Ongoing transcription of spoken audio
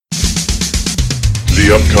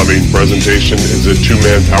The upcoming presentation is a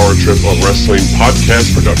two-man power trip of wrestling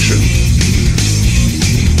podcast production.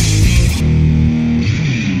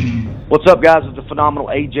 What's up, guys? It's the phenomenal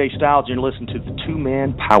AJ Styles, and you're listening to the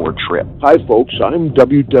Two-Man Power Trip. Hi, folks. I'm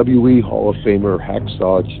WWE Hall of Famer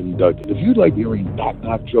Hacksaw Jim Duggan. If you'd like hearing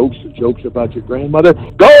knock-knock jokes or jokes about your grandmother,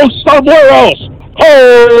 go somewhere else!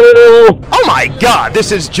 Oh my God,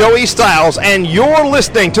 this is Joey Styles, and you're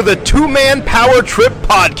listening to the Two-Man Power Trip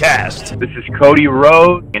podcast. This is Cody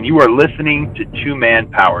Rhodes, and you are listening to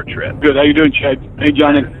Two-Man Power Trip. Good, how you doing, Chad? Hey,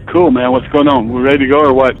 Johnny. Cool, man. What's going on? We ready to go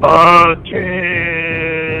or what?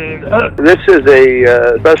 This is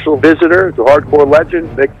a special visitor to Hardcore Legend,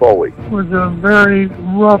 Mick Foley. It was a very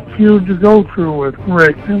rough feud to go through with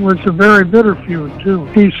Rick. It was a very bitter feud, too.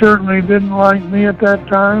 He certainly didn't like me at that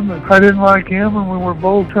time, and I didn't like him, and we were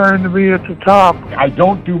both trying to be at the top. I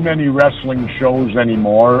don't do many wrestling shows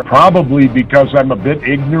anymore, probably because I'm a bit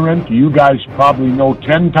ignorant. You guys probably know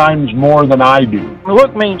 10 times more than I do.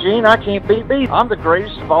 Look, Mean Gene, I can't beat me. I'm the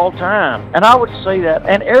greatest of all time. And I would say that.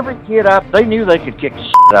 And every kid they knew they could kick the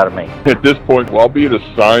shit out of me. At this point, I'll be at a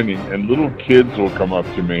signing, and little kids will come up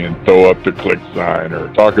to me and throw up the click sign or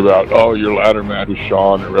talk about, oh, your ladder match with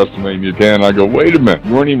Shawn at WrestleMania 10. I go, wait a minute,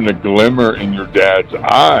 you weren't even a glimmer in your dad's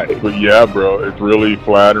eye. But yeah, bro, it's really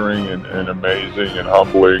flattering and amazing and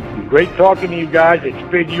humbling. Great talking to you guys.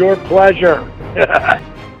 It's been your pleasure.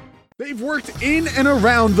 They've worked in and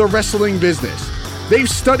around the wrestling business. They've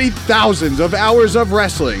studied thousands of hours of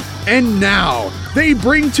wrestling, and now they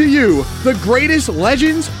bring to you the greatest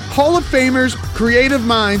legends, Hall of Famers, creative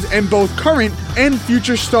minds, and both current and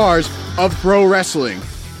future stars of pro wrestling.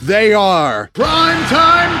 They are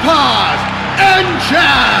Primetime Paz and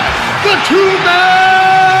Chad, the Two-Man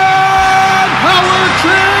Power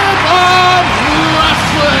Trip of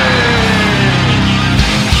Wrestling!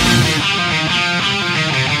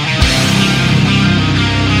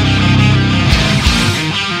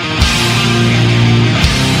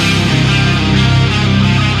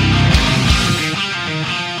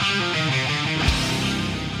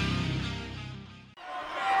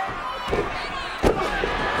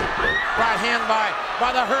 By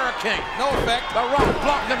the Hurricane. No effect. The Rock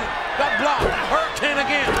blocking the block. Hurricane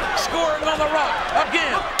again. Scoring on the Rock.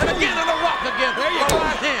 Again. And again on the Rock again. There you go.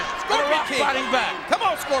 Right hand. Scorpion the Rock King. Fighting back. Come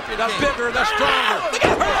on, Scorpion King. The bigger, the stronger. Look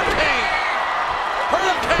at Hurricane.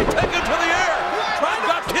 Hurricane taken to the air.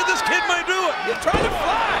 This kid may do it. He's trying to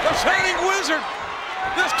fly. The Shining Wizard.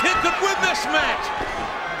 This kid could win this match.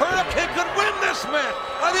 Hurricane could win this match.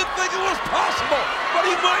 I didn't think it was possible, but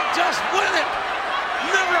he might just win it.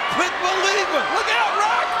 Never quit believing. Look out,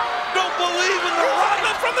 Rock! Don't believe in the right.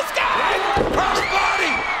 From the sky. Crossbody.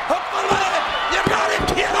 Hook the leg. You got it,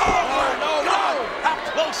 kid. Oh, no. How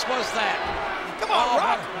close was that? Come on,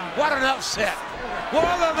 Rock. What an upset. What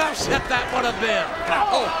an upset that would have been.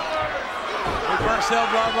 Oh. Reverse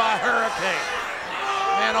elbow by Hurricane.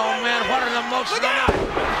 Man, oh man, what an emotional night.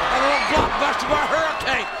 A little blockbuster by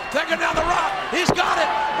Hurricane. Taking down the Rock. He's got it.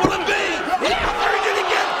 Will it be? He got there. He did it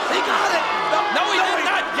again. He got it. No, he did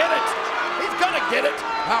not get it. He's going to get it.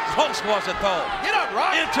 How close was it, though? Get up,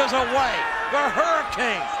 Rock. Inches away. The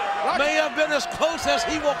Hurricane may have been as close as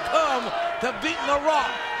he will come to beating the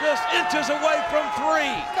Rock. Just inches away from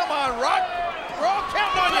 3. Come on, Rock. We're all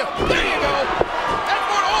counting on you. There you go. That's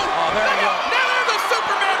one. Oh, there you go. Now there's a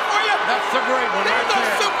Superman for you. That's the great one. There's right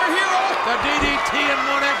there. Superhero. The DDT in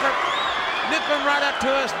one effort. Nipping right up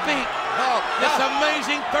to his feet. This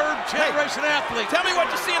amazing third-generation athlete. Tell me what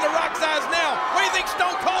you see in the Rock's eyes now. What do you think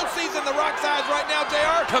Stone Cold sees in the Rock's eyes right now,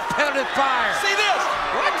 JR? Competitive fire. See this?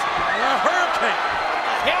 What? The Hurricane.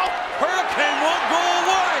 Hell, Hurricane won't go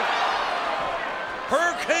away.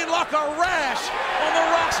 Hurricane like a rash on the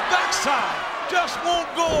Rock's backside. Just won't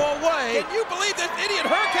go away. Can you believe this idiot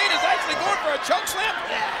Hurricane is actually going for a choke slam?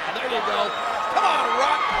 Yeah, there you go. Come on,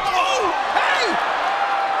 Rock. Oh, hey!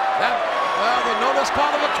 Well, the no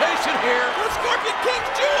disqualification here. The Scorpion King's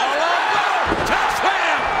jewel. Toe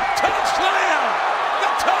slam! Toe slam! The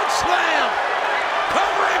toe slam!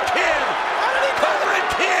 Covering Kid! Covering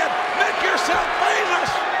Kid! Make yourself famous!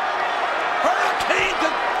 Hurricane can...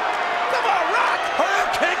 Come on, Rock!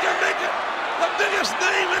 Hurricane can make it the biggest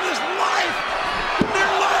name in his life! Their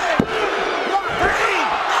leg! 3!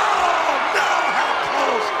 Oh, no! How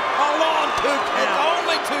close! A long 2 count. It's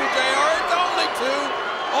only 2, JR. It's only 2.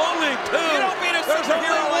 Only 2. You don't beat a superhero. There's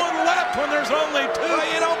only one left when there's only 2. Well,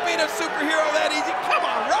 you don't beat a superhero that easy. Come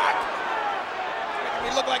on, Rock. Making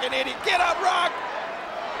me look like an idiot. Get up, Rock.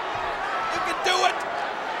 You can do it.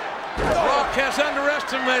 Rock has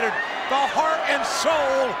underestimated the heart and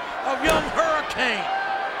soul of young Hurricane.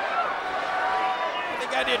 I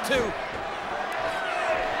think I did too.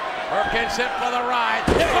 Hurricane set for the right.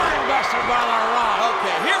 Spinebuster by the Rock.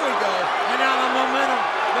 Okay, here we go. And now the momentum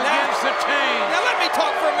begins to change. Now let me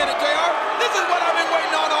talk for a minute, JR. This is what I've been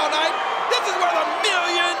waiting on all night. This is where the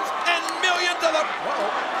millions and millions of the...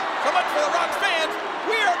 So much for the Rock's fans.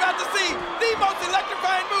 We are about to see the most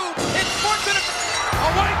electrifying move in sports entertainment.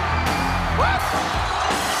 Oh, wait. What?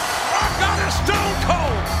 Rock got his Stone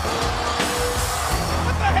Cold.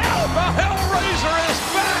 What the hell? The Hellraiser is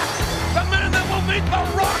back. The man that will beat the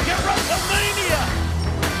Rock at WrestleMania.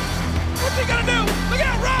 What's he gonna do? Look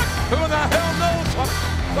out, Rock! Who the hell knows what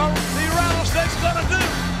the Rattlesnake's gonna do?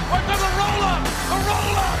 What does the roll up? The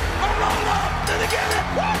roll up! The roll up! Did he get it?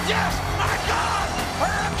 What? Yes! My God!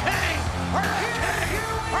 Hurricane! Hurricane!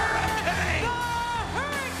 Hurricane!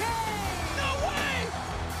 No way!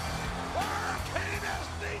 Hurricane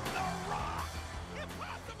has beaten the Rock!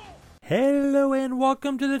 Impossible! Hello and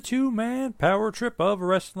welcome to the two-man power trip of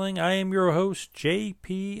wrestling. I am your host,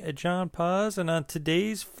 JP John Paz, and on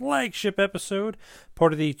today's flagship episode,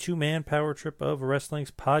 part of the two-man power trip of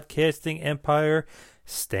wrestling's podcasting empire,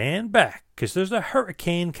 stand back, because there's a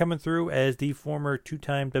hurricane coming through as the former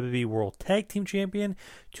two-time WWE World Tag Team Champion,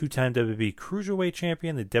 two-time WWE Cruiserweight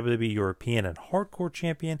Champion, the WWE European and Hardcore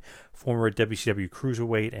Champion, former WCW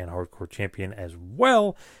Cruiserweight and Hardcore Champion as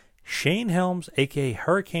well. Shane Helms, a.k.a.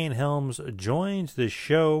 Hurricane Helms, joins the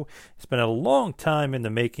show. It's been a long time in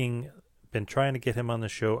the making. Been trying to get him on the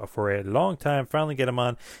show for a long time. Finally get him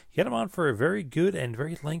on. Get him on for a very good and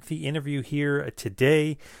very lengthy interview here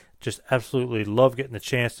today. Just absolutely love getting the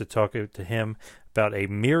chance to talk to him about a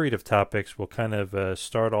myriad of topics. We'll kind of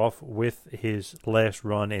start off with his last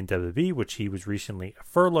run in WWE, which he was recently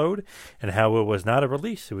furloughed, and how it was not a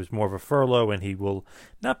release. It was more of a furlough, and he will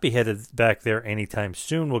not be headed back there anytime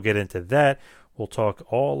soon. We'll get into that. We'll talk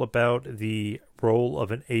all about the role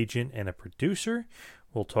of an agent and a producer.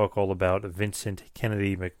 We'll talk all about Vincent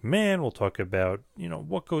Kennedy McMahon. We'll talk about,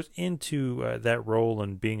 what goes into that role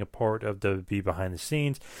and being a part of WWE behind the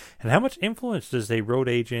scenes, and how much influence does a road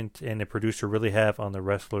agent and a producer really have on the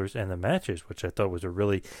wrestlers and the matches, which I thought was a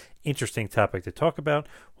really interesting topic to talk about.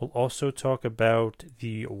 We'll also talk about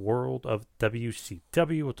the world of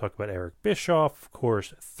WCW. We'll talk about Eric Bischoff, of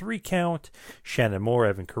course, 3 Count, Shannon Moore,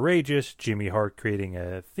 Evan Courageous, Jimmy Hart creating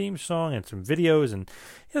a theme song and some videos, and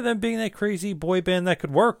them being that crazy boy band that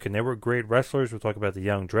could work, and they were great wrestlers. We'll talk about the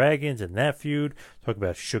Young Dragons and that feud. Talk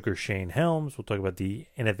about Sugar Shane Helms. We'll talk about the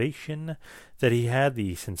innovation that he had,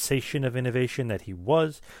 the sensation of innovation that he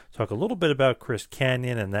was. Talk a little bit about Chris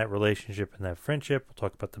Kanyon and that relationship and that friendship. We'll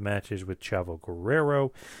talk about the matches with Chavo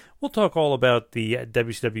Guerrero. We'll talk all about the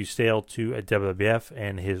WCW sale to WWF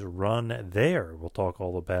and his run there. We'll talk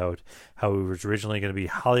all about how he was originally going to be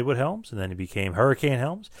Hollywood Helms, and then he became Hurricane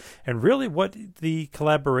Helms, and really what the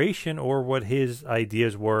collaboration or what his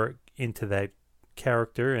ideas were into that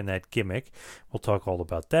character and that gimmick. We'll talk all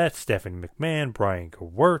about that. Stephanie McMahon, Brian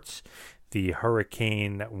Gewirtz, the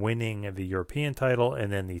Hurricane winning the European title,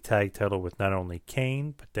 and then the tag title with not only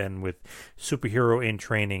Kane, but then with superhero in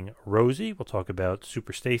training Rosie. We'll talk about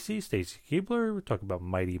Super Stacy Keibler. We'll talk about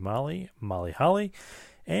Mighty Molly Holly.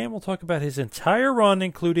 And we'll talk about his entire run,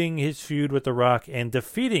 including his feud with The Rock and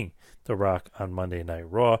defeating The Rock on Monday Night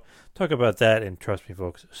Raw. Talk about that, and trust me,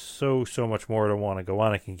 folks, so much more. I don't want to go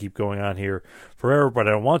on. I can keep going on here forever, but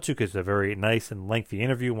I don't want to because it's a very nice and lengthy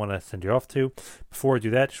interview I want to send you off to. Before I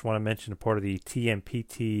do that, just want to mention a part of the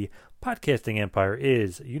TMPT podcasting empire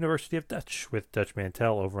is University of Dutch with Dutch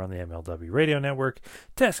Mantel over on the MLW Radio Network,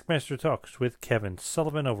 Taskmaster Talks with Kevin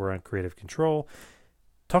Sullivan over on Creative Control,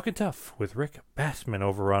 Talking Tough with Rick Bassman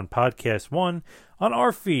over on Podcast One. On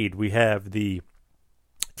our feed, we have the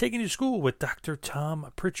Taking You to School with Dr.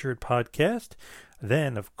 Tom Pritchard podcast.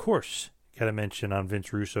 Then, of course, got to mention on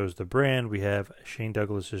Vince Russo's The Brand, we have Shane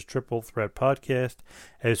Douglas's Triple Threat podcast,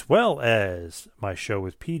 as well as my show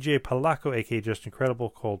with PJ Palaco, a.k.a. Just Incredible,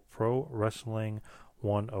 called Pro Wrestling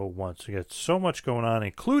 101. So you got so much going on,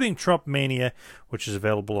 including Trump Mania, which is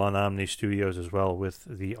available on Omni Studios as well with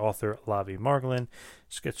the author Lavi Margolin.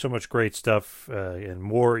 It's got so much great stuff and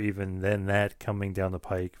more even than that coming down the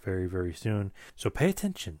pike very, very soon. So pay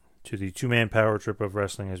attention to the two-man power trip of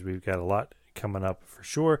wrestling, as we've got a lot coming up for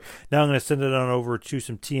sure. Now I'm going to send it on over to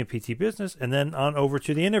some TMPT business, and then on over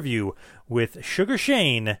to the interview with Sugar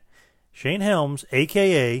Shane Helms,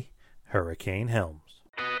 a.k.a. Hurricane Helms.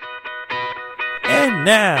 And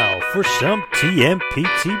now for some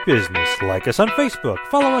TMPT business. Like us on Facebook,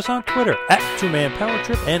 follow us on Twitter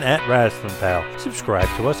 @2manpowertrip and @WrestlingPal. Subscribe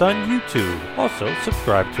to us on YouTube. Also,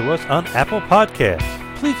 subscribe to us on Apple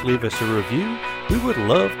Podcasts. Please leave us a review. We would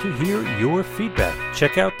love to hear your feedback.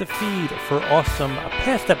 Check out the feed for awesome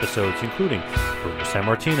past episodes, including Bruno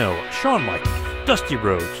Sammartino, Shawn Michaels, Dusty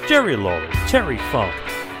Rhodes, Jerry Lawler, Terry Funk,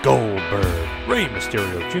 Goldberg, Rey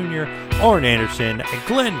Mysterio Jr., Arn Anderson,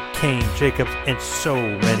 Glenn Kane Jacobs, and so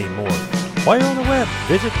many more. While you're on the web,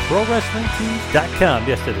 visit ProWrestlingTees.com.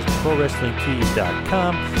 Yes, that is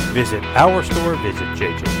ProWrestlingTees.com. Visit our store, visit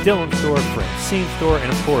JJ Dillon's store, Francine's store,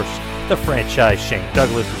 and of course, the franchise Shane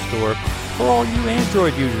Douglas' store. For all you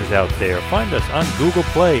Android users out there, find us on Google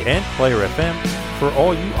Play and Player FM. For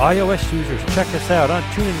all you iOS users, check us out on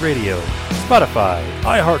TuneIn Radio, Spotify,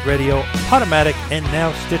 iHeartRadio, Podomatic, and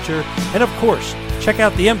now Stitcher. And of course, check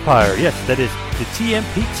out the Empire. Yes, that is the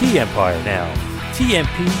TMPT Empire now.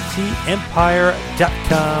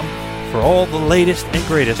 TMPTEmpire.com for all the latest and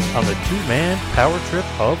greatest on the two-man power trip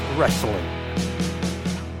of wrestling.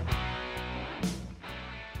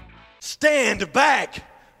 Stand back!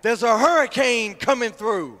 There's a hurricane coming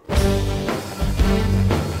through!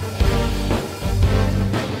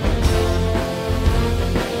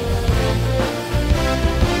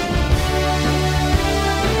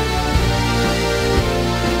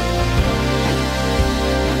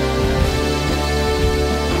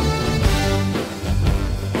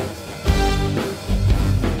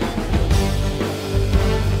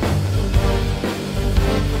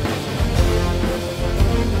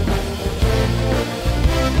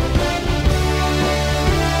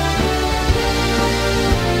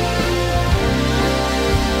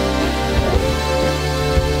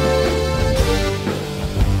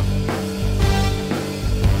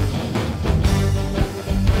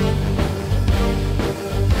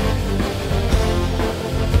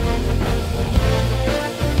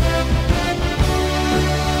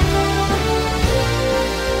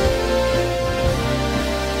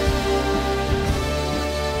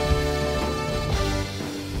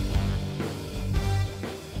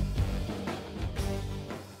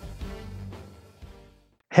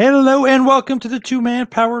 Hello and welcome to the two-man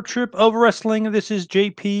power trip of wrestling. This is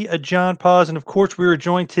JP, John Paz, and of course we are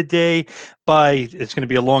joined today by, it's going to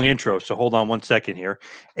be a long intro, so hold on 1 second here,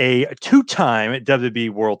 a two-time WWE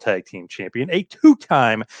World Tag Team Champion, a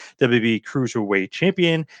two-time WWE Cruiserweight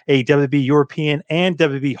Champion, a WWE European and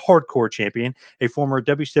WWE Hardcore Champion, a former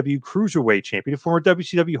WCW Cruiserweight Champion, a former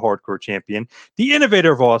WCW Hardcore Champion, the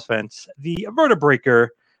innovator of offense, the vertebraker,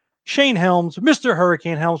 Shane Helms, Mr.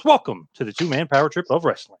 Hurricane Helms. Welcome to the two-man power trip of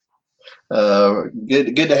wrestling.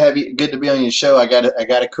 Good to have you. Good to be on your show. I got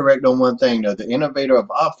to correct on one thing though. The innovator of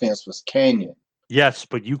offense was Canyon. Yes,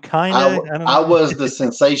 but you kind of. I was the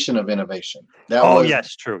sensation of innovation.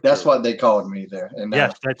 Yes, true. That's what they called me there. And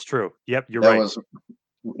yes, that's true. Yep, you're right.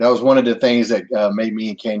 That was one of the things that made me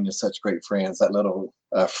and Canyon such great friends. That little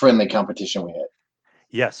friendly competition we had.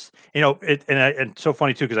 Yes. And it's so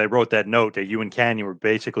funny, too, because I wrote that note that you and Canyon were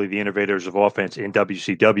basically the innovators of offense in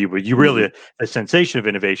WCW, but you really, the sensation of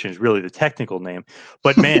innovation is really the technical name.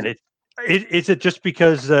 But, man, is it just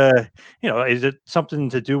because, is it something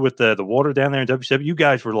to do with the water down there in WCW? You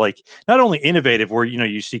guys were like not only innovative where,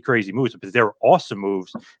 you see crazy moves, but they were awesome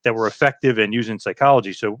moves that were effective and using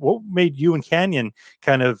psychology. So what made you and Canyon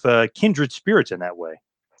kind of kindred spirits in that way?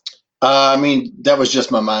 That was just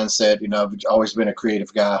my mindset. I've always been a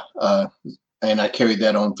creative guy, and I carried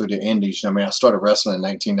that on through the indies. I started wrestling in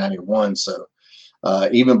 1991, so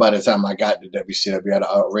even by the time I got to WCW, I'd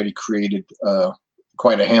already created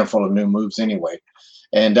quite a handful of new moves anyway.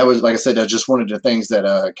 And that was, like I said, that's just one of the things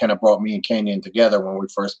that kind of brought me and Canyon together when we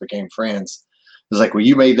first became friends. It was like, well,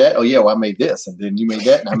 you made that? Oh, yeah, well, I made this. And then you made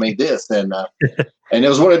that, and I made this. And it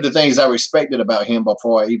was one of the things I respected about him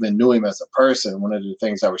before I even knew him as a person. One of the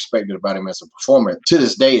things I respected about him as a performer. To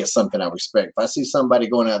this day, it's something I respect. If I see somebody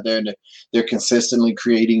going out there and they're consistently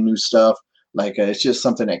creating new stuff, it's just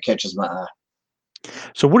something that catches my eye.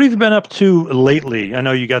 So what have you been up to lately? I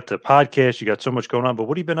know you got the podcast, you got so much going on, but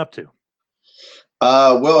what have you been up to?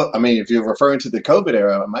 If you're referring to the COVID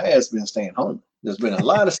era, my ass has been staying home. There's been a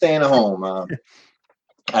lot of staying at home.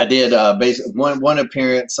 I did basically one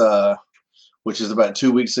appearance, which is about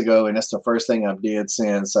 2 weeks ago, and that's the first thing I did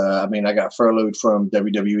since. I got furloughed from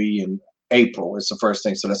WWE in April. It's the first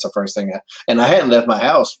thing, so that's the first thing. And I hadn't left my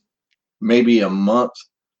house maybe a month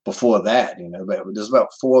before that. But there's about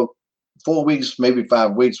four weeks, maybe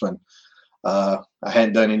 5 weeks when I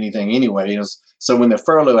hadn't done anything anyway. So when the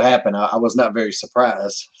furlough happened, I was not very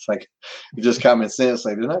surprised. It's like just common sense.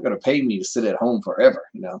 Like they're not going to pay me to sit at home forever,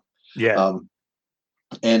 Yeah.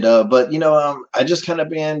 I just kind of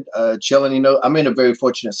been chilling. I'm in a very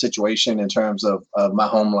fortunate situation in terms of my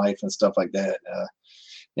home life and stuff like that,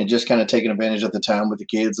 and just kind of taking advantage of the time with the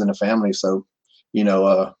kids and the family. So,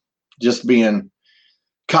 just being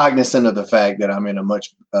cognizant of the fact that I'm in a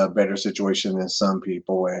much better situation than some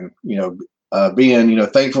people, and being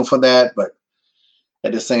thankful for that, but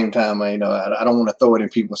at the same time, I don't want to throw it in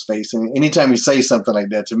people's face. And anytime you say something like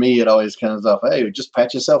that, to me, it always comes off, hey, just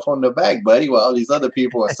pat yourself on the back, buddy, while all these other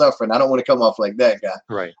people are suffering. I don't want to come off like that guy.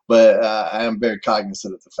 Right. But I am very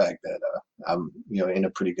cognizant of the fact that I'm, in a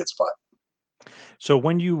pretty good spot. So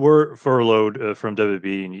when you were furloughed from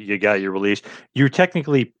WB and you got your release, you're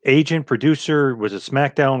technically agent, producer, was it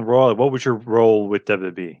SmackDown, Raw? What was your role with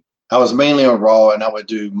WB? I was mainly on Raw, and I would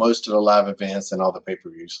do most of the live events and all the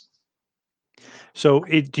pay-per-views. So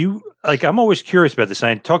I'm always curious about this.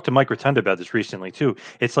 I talked to Mike Rotunda about this recently too.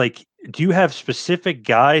 It's like, do you have specific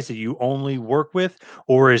guys that you only work with,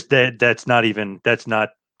 or is that's not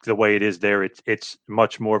the way it is there? It's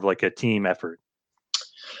much more of like a team effort.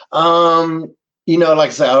 Like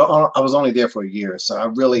I said, I was only there for a year, so I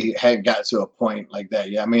really hadn't got to a point like that.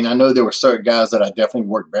 Yeah, I mean, I know there were certain guys that I definitely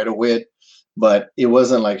worked better with, but it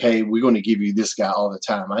wasn't like, hey, we're going to give you this guy all the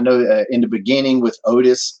time. I know in the beginning with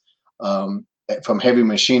Otis, from Heavy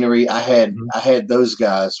Machinery, I had those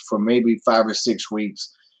guys for maybe 5 or 6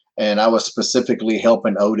 weeks, and I was specifically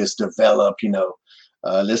helping Otis develop.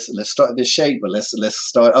 Let's start this shape, but let's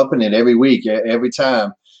start upping it every week, every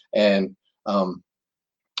time, and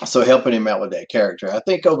so helping him out with that character. I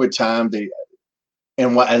think over time,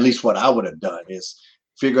 at least what I would have done is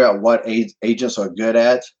figure out what agents are good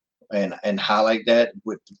at and highlight that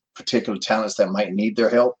with particular talents that might need their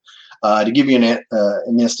help. To give you an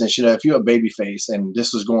instance, if you're a babyface, and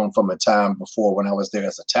this was going from a time before when I was there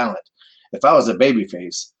as a talent, if I was a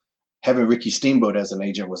babyface, having Ricky Steamboat as an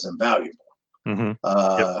agent was invaluable.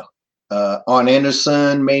 Mm-hmm. Arn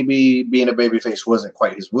Anderson, maybe being a babyface wasn't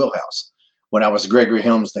quite his wheelhouse. When I was Gregory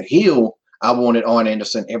Helms, the heel, I wanted Arn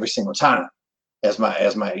Anderson every single time as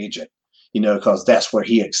my agent, because that's where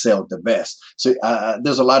he excelled the best. So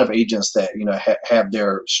there's a lot of agents that have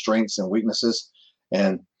their strengths and weaknesses,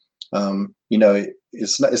 and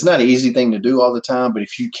it's not an easy thing to do all the time. But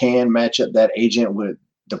if you can match up that agent with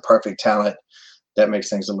the perfect talent, that makes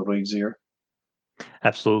things a little easier.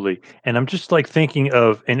 Absolutely. And I'm just like thinking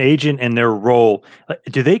of an agent and their role.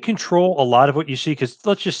 Do they control a lot of what you see? Because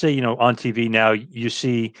let's just say, on TV now, you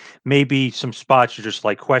see maybe some spots are just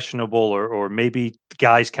like questionable, or maybe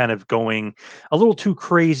guys kind of going a little too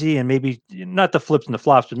crazy, and maybe not the flips and the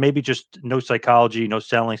flops, but maybe just no psychology, no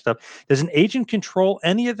selling stuff. Does an agent control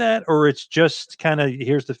any of that? Or it's just kind of,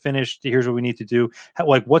 here's the finish, here's what we need to do?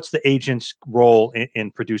 What's the agent's role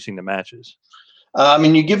in producing the matches?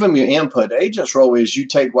 You give them your input. The agent's role is you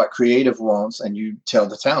take what creative wants and you tell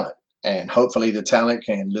the talent, and hopefully the talent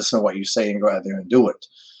can listen to what you say and go out there and do it.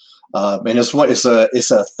 And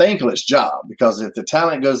it's a thankless job, because if the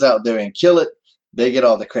talent goes out there and kill it, they get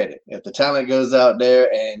all the credit. If the talent goes out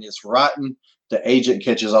there and it's rotten, the agent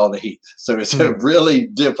catches all the heat. So it's a really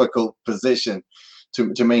difficult position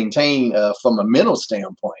to maintain from a mental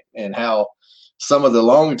standpoint, and how some of the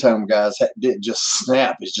long-term guys didn't just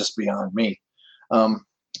snap is just beyond me.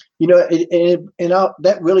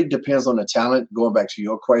 That really depends on the talent. Going back to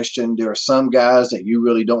your question, there are some guys that you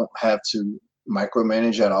really don't have to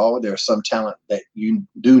micromanage at all. There are some talent that you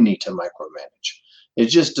do need to micromanage. It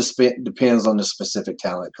just depends on the specific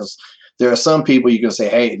talent, because there are some people you can say,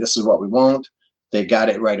 hey, this is what we want. They got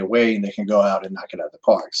it right away, and they can go out and knock it out of the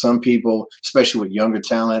park. Some people, especially with younger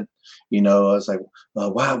talent, it's like,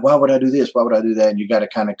 why would I do this? Why would I do that? And you got to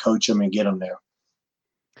kind of coach them and get them there.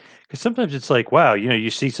 Because sometimes it's like, wow, you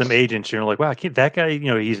see some agents, you're like, wow, that guy,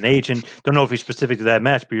 he's an agent. Don't know if he's specific to that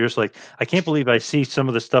match, but you're just like, I can't believe I see some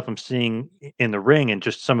of the stuff I'm seeing in the ring and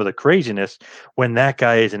just some of the craziness when that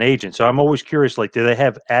guy is an agent. So I'm always curious, like, do they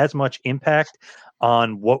have as much impact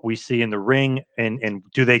on what we see in the ring, and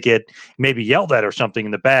do they get maybe yelled at or something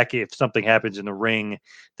in the back if something happens in the ring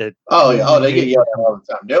that? They get yelled at all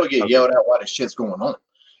the time. They'll get yelled at while the shit's going on.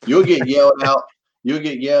 You'll get yelled out. You'll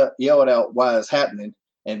get yelled out while it's happening.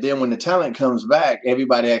 And then when the talent comes back,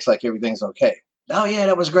 everybody acts like everything's okay. Oh, yeah,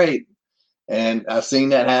 that was great. And I've seen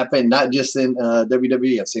that happen, not just in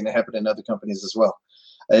WWE. I've seen it happen in other companies as well.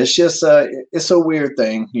 It's just, it's a weird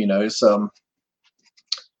thing. It's,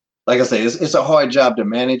 like I say, it's a hard job to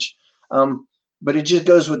manage. But it just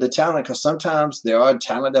goes with the talent, because sometimes there are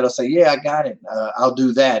talent that'll say, yeah, I got it. I'll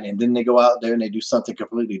do that. And then they go out there and they do something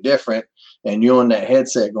completely different. And you're on that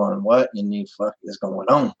headset going, what in the fuck is going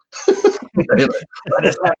on? What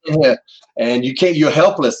is happening here? And you're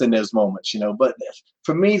helpless in those moments, But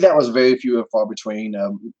for me, that was very few and far between.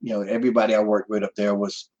 Everybody I worked with up there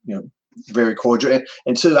was, very cordial.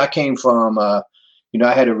 And two, I came from, I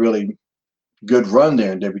had a really good run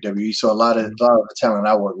there in WWE. So a lot of the talent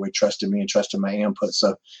I worked with trusted me and trusted my input.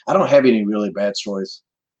 So I don't have any really bad stories.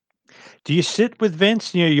 Do you sit with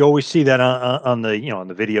Vince? You know, you always see that on the on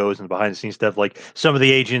the videos and behind the scenes stuff. Like some of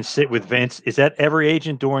the agents sit with Vince. Is that every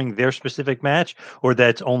agent during their specific match, or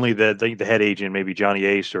that's only the head agent, maybe Johnny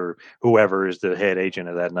Ace or whoever is the head agent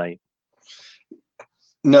of that night?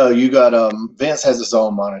 No, you got Vince has his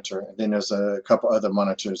own monitor, and then there's a couple other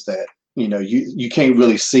monitors that you can't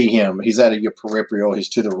really see him. He's out of your peripheral. He's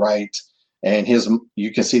to the right, and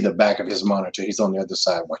you can see the back of his monitor. He's on the other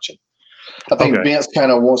side watching. I think Vince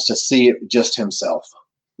kind of wants to see it just himself,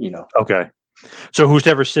 Okay. So who's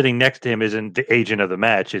ever sitting next to him isn't the agent of the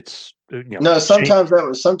match. It's no. Sometimes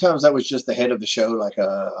that was just the head of the show. Like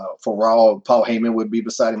for Raw, Paul Heyman would be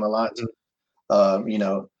beside him a lot.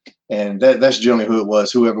 And that's generally who it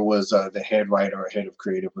was. Whoever was the head writer or head of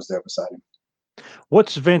creative was there beside him.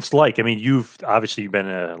 What's Vince like? I mean, you've obviously been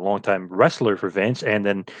a long-time wrestler for Vince, and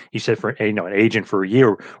then you said for an agent for a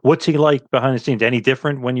year. What's he like behind the scenes? Any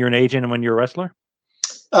different when you're an agent and when you're a wrestler?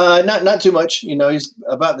 Not too much. He's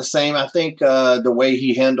about the same. I think the way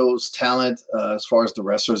he handles talent as far as the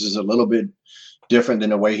wrestlers is a little bit different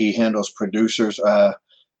than the way he handles producers.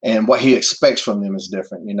 And what he expects from them is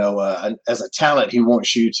different. As a talent, he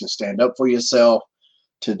wants you to stand up for yourself.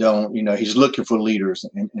 He's looking for leaders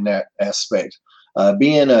in that aspect.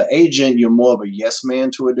 Being an agent, you're more of a yes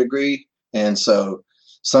man to a degree. And so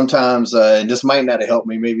sometimes, and this might not have helped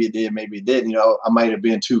me, maybe it did, maybe it didn't, I might have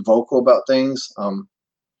been too vocal about things.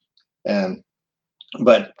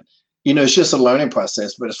 But it's just a learning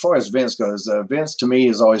process. But as far as Vince goes, Vince to me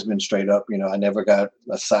has always been straight up. I never got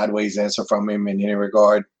a sideways answer from him in any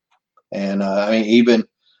regard. And even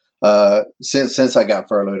since I got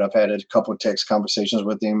furloughed, I've had a couple of text conversations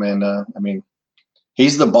with him, and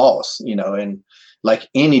he's the boss, and like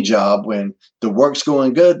any job, when the work's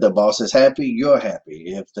going good, the boss is happy, you're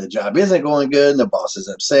happy. If the job isn't going good and the boss is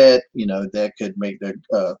upset, that could make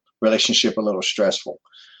the relationship a little stressful.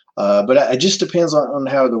 But it just depends on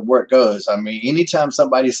how the work goes. Anytime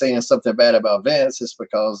somebody's saying something bad about Vince, it's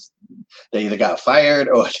because they either got fired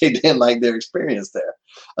or they didn't like their experience there.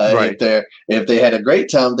 Right. If they had a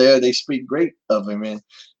great time there, they speak great of him. And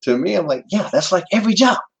to me, I'm like, yeah, that's like every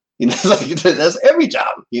job. That's every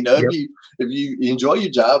job. Yep. If you enjoy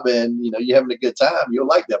your job and you're having a good time, you'll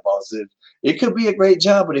like that boss. It could be a great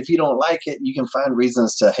job, but if you don't like it, you can find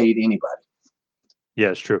reasons to hate anybody. Yeah,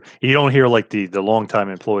 it's true. You don't hear like the longtime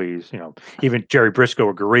employees, even Jerry Briscoe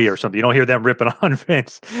or Gurria or something. You don't hear them ripping on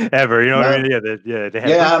Vince ever. You know what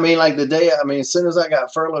I mean? Like the day, as soon as I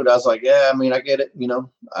got furloughed, I was like, yeah, I get it.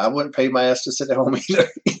 I wouldn't pay my ass to sit at home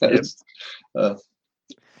either.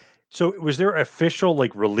 So was there official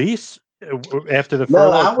release after the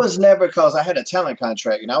furlough? No, I was never, because I had a talent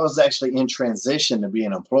contract and I was actually in transition to be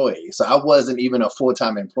an employee. So I wasn't even a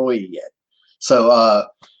full-time employee yet. So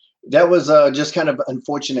that was just kind of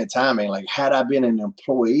unfortunate timing. Like had I been an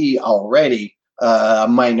employee already, I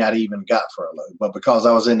might not even got furloughed. But because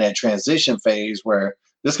I was in that transition phase where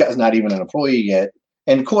this guy's not even an employee yet.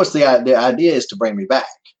 And of course the idea is to bring me back.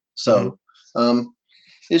 So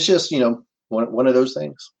it's just, one of those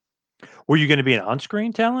things. Were you going to be an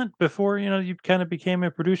on-screen talent before, you kind of became a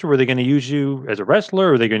producer? Were they going to use you as a wrestler,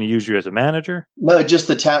 or were they going to use you as a manager? No, just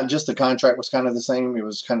the contract was kind of the same. It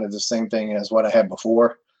was kind of the same thing as what I had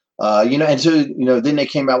before. And so, then they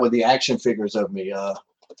came out with the action figures of me,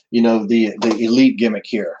 the elite gimmick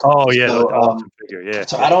here. Oh yeah. So, figure, yeah.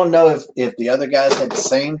 So I don't know if the other guys had the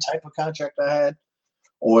same type of contract I had,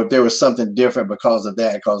 or if there was something different because of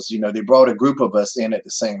that, because, they brought a group of us in at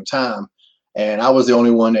the same time. And I was the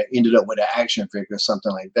only one that ended up with an action figure or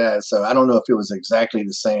something like that. So I don't know if it was exactly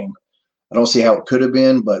the same. I don't see how it could have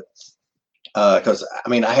been, but because,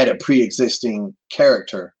 I had a pre-existing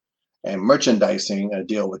character and merchandising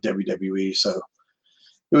deal with WWE. So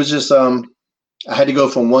it was just, I had to go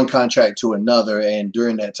from one contract to another. And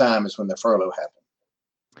during that time is when the furlough happened.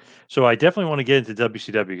 So I definitely want to get into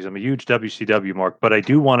WCW because I'm a huge WCW mark, but I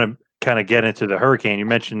do want to kind of get into the Hurricane. You're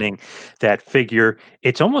mentioning that figure.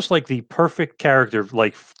 It's almost like the perfect character,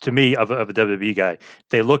 like to me, of a WWE guy.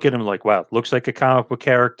 They look at him like, wow, looks like a comic book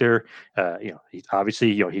character. He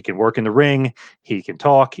obviously, he can work in the ring. He can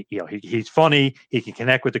talk. He's funny. He can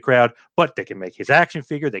connect with the crowd. But they can make his action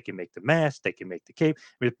figure. They can make the mask. They can make the cape.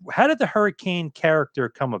 How did the Hurricane character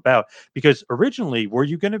come about? Because originally, were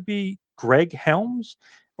you going to be Greg Helms?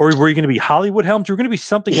 Or were you going to be Hollywood Helms? You were going to be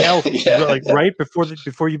something else, right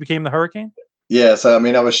before you became the Hurricane? Yeah, so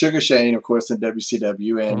I was Sugar Shane, of course, in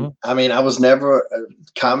WCW, and I was never a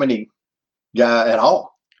comedy guy at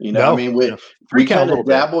all. We kind of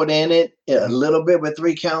dabbled in it a little bit with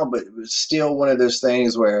 3 Count, but it was still one of those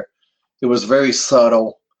things where it was very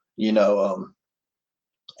subtle,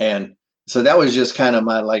 and so that was just kind of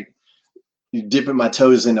my dipping my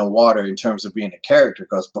toes in the water in terms of being a character.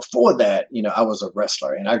 Because before that, I was a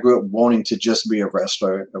wrestler, and I grew up wanting to just be a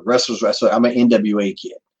wrestler, a wrestler's wrestler. I'm an NWA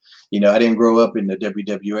kid. I didn't grow up in the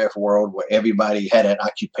WWF world where everybody had an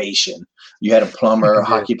occupation. You had a plumber, a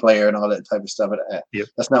hockey player, and all that type of stuff. Yep.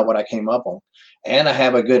 That's not what I came up on. And I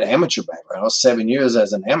have a good amateur background. I was 7 years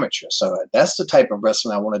as an amateur. So that's the type of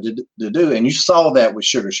wrestling I wanted to do. And you saw that with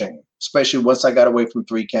Sugar Shane, especially once I got away from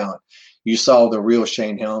 3 Count. You saw the real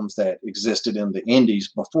Shane Helms that existed in the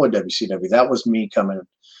indies before WCW. That was me coming,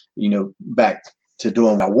 back to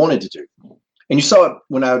doing what I wanted to do. And you saw it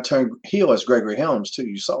when I turned heel as Gregory Helms too.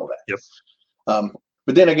 You saw that. Yep.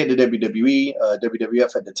 But then I get to WWE,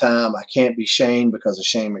 WWF at the time. I can't be Shane because of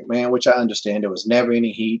Shane McMahon, which I understand. There was never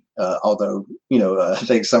any heat, although, I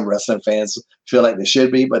think some wrestling fans feel like there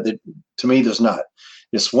should be. But to me, there's not.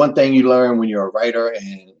 It's one thing you learn when you're a writer,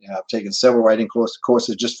 and I've taken several writing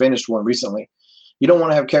courses, just finished one recently. You don't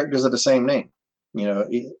want to have characters of the same name.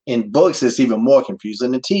 In books, it's even more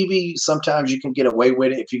confusing. In TV, sometimes you can get away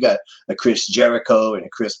with it if you got a Chris Jericho and a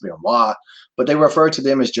Chris Benoit, but they refer to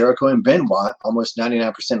them as Jericho and Benoit almost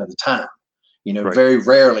 99% of the time. Right. Very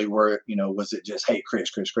rarely was it just, hey,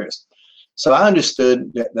 Chris. So I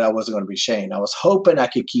understood that I wasn't going to be Shane. I was hoping I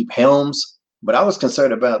could keep Helms, but I was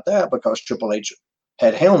concerned about that because Triple H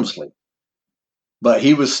had Helmsley. But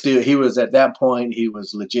he was at that point, he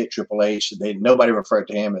was legit Triple H. Nobody referred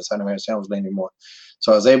to him as Hunter S. Helmsley anymore.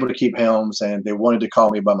 So I was able to keep Helms, and they wanted to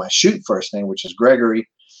call me by my shoot first name, which is Gregory.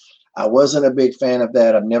 I wasn't a big fan of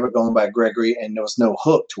that. I've never gone by Gregory, and there was no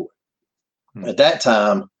hook to it. At that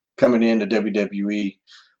time, coming into WWE,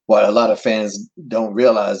 what a lot of fans don't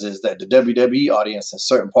realize is that the WWE audience in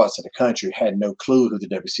certain parts of the country had no clue who the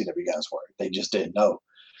WCW guys were. They just didn't know.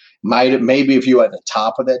 Maybe if you were at the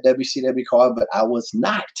top of that WCW card, but I was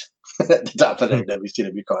not at the top of that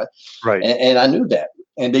WCW card. Right. And I knew that.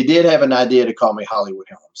 And they did have an idea to call me Hollywood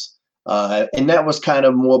Helms. And that was kind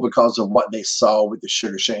of more because of what they saw with the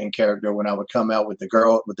Sugar Shane character when I would come out with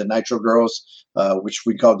the Nitro Girls, which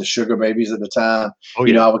we called the Sugar Babies at the time. Oh,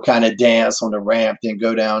 yeah. I would kind of dance on the ramp, then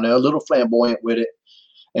go down there, a little flamboyant with it.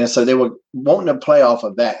 And so they were wanting to play off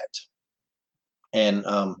of that. And,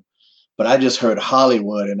 but I just heard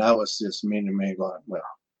Hollywood, and I was just me going, well,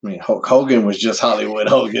 Hulk Hogan was just Hollywood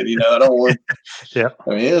Hogan, I don't want. Yeah.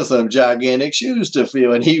 There's some gigantic shoes to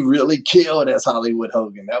fill, and he really killed as Hollywood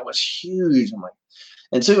Hogan. That was huge.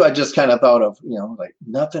 And two, I just kind of thought of,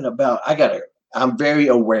 nothing about. I'm very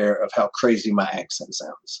aware of how crazy my accent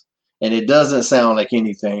sounds, and it doesn't sound like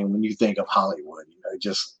anything when you think of Hollywood.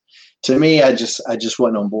 Just to me, I just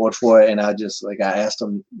wasn't on board for it, and I asked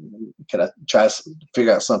him, could I try to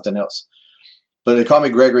figure out something else? But they called me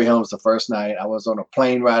Gregory Helms the first night. I was on a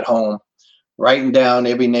plane ride home, writing down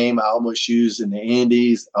every name I almost used in the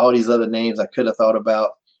Indies, all these other names I could have thought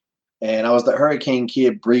about. And I was the Hurricane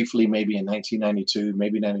Kid briefly, maybe in 1992,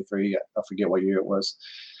 maybe 93. I forget what year it was.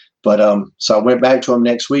 But so I went back to him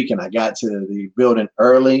next week, and I got to the building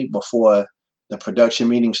early before the production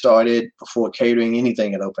meeting started, before catering,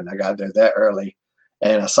 anything had opened. I got there that early,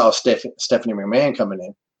 and I saw Stephanie McMahon coming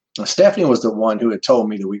in. And Stephanie was the one who had told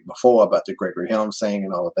me the week before about the Gregory Helms thing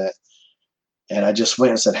and all of that. And I just went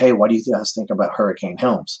and said, hey, what do you guys think about Hurricane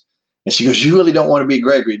Helms? And she goes, you really don't want to be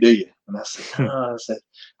Gregory, do you? And I said, no.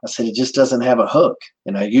 I said, it just doesn't have a hook.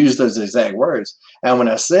 And I used those exact words. And when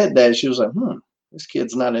I said that, she was like, this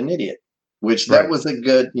kid's not an idiot, which that was a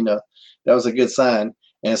good, that was a good sign.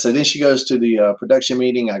 And so then she goes to the production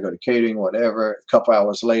meeting. I go to catering, whatever. A couple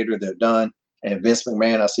hours later, they're done. And Vince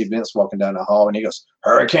McMahon, I see Vince walking down the hall, and he goes,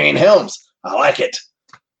 Hurricane Helms. I like it.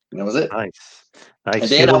 And that was it. Nice. And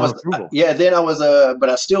then I was, but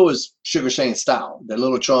I still was Sugar Shane style. The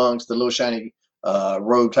little trunks, the little shiny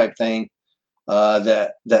robe type thing.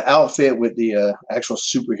 The outfit with the actual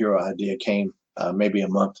superhero idea came maybe a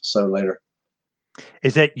month or so later.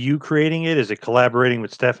 Is that you creating it? Is it collaborating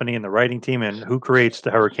with Stephanie and the writing team? And who creates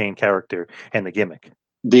the Hurricane character and the gimmick?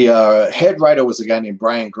 The head writer was a guy named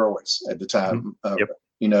Brian Growitz at the time.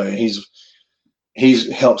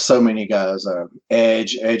 He's helped so many guys,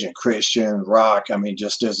 Edge and Christian, Rock.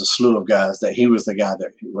 Just there's a slew of guys that he was the guy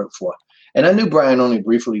that he worked for. And I knew Brian only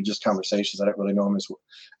briefly, just conversations. I didn't really know him as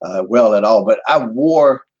well at all. But I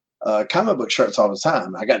wore comic book shirts all the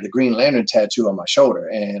time. I got the Green Lantern tattoo on my shoulder.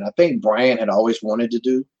 And I think Brian had always wanted to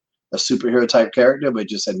do a superhero type character, but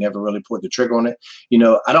just had never really pulled the trigger on it.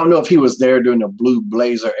 I don't know if he was there during the Blue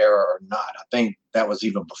Blazer era or not. I think that was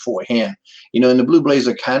even before him. And the Blue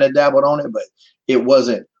Blazer kind of dabbled on it, but it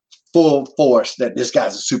wasn't full force that this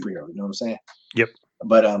guy's a superhero. You know what I'm saying? Yep.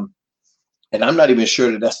 But and I'm not even sure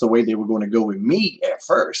that that's the way they were going to go with me at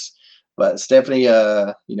first. But Stephanie,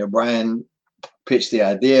 Brian pitched the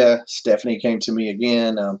idea. Stephanie came to me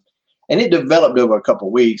again. And it developed over a couple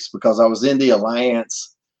of weeks because I was in the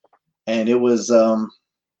Alliance, and it was,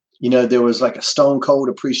 there was like a Stone Cold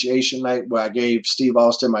Appreciation Night where I gave Steve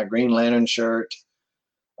Austin my Green Lantern shirt.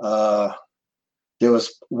 There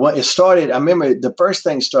was what it started. I remember the first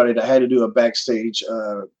thing started. I had to do a backstage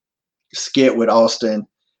skit with Austin,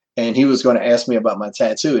 and he was going to ask me about my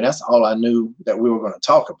tattoo, and that's all I knew that we were going to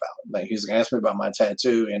talk about. Like, he was going to ask me about my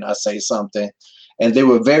tattoo, and I say something. And they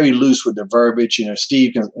were very loose with the verbiage.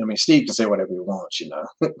 Steve can say whatever he wants,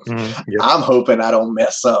 I'm hoping I don't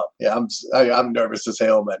mess up. Yeah, I'm nervous as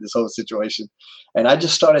hell about this whole situation. And I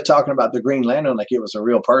just started talking about the Green Lantern like it was a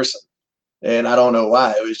real person. And I don't know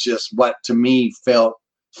why. It was just what to me felt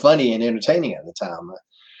funny and entertaining at the time.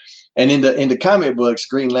 And in the comic books,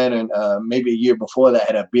 Green Lantern, maybe a year before that,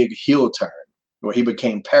 had a big heel turn where he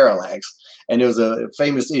became Parallax. And there was a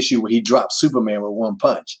famous issue where he dropped Superman with one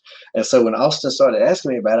punch. And so when Austin started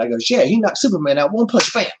asking me about it, I go, yeah, he knocked Superman out, one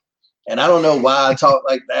punch, bam. And I don't know why I talk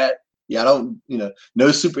like that. Yeah, I don't, no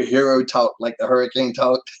superhero talk like the Hurricane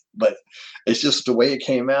talked, but it's just the way it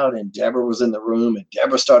came out. And Deborah was in the room, and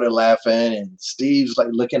Deborah started laughing, and Steve's like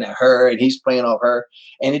looking at her, and he's playing off her,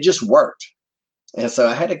 and it just worked. And so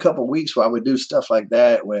I had a couple of weeks where I would do stuff like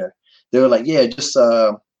that where they were like, yeah, just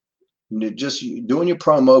doing your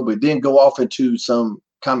promo, but then go off into some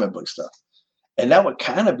comic book stuff. And that would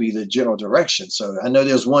kind of be the general direction. So I know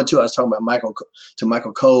there's one, too, I was talking about Michael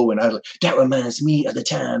Cole, and I was like, that reminds me of the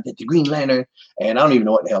time that the Green Lantern, and I don't even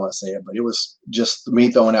know what the hell I said, but it was just me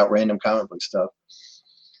throwing out random comic book stuff.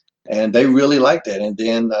 And they really liked it. And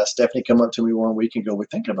then Stephanie come up to me one week and go, we're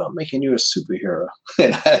thinking about making you a superhero.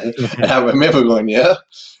 And I remember going, yeah.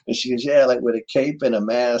 And she goes, yeah, like with a cape and a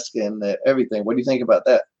mask and everything. What do you think about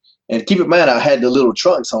that? And keep in mind, I had the little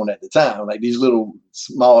trunks on at the time, like these little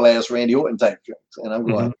small ass Randy Orton type trunks. And I'm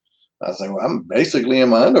going, I was like, well, I'm basically in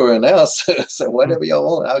my underwear now. So whatever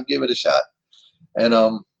y'all want, I'll give it a shot. And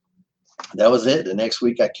that was it. The next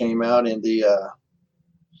week I came out in the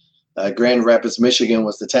Grand Rapids, Michigan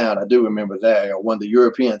was the town. I do remember that. I won the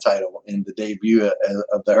European title in the debut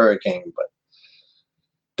of the Hurricane. But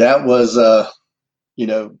that was,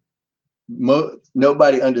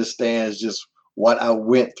 nobody understands just what I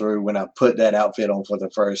went through when I put that outfit on for the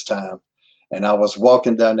first time. And I was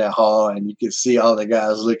walking down that hall, and you could see all the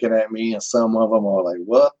guys looking at me, and some of them are like,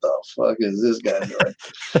 what the fuck is this guy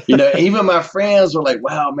doing? Even my friends were like,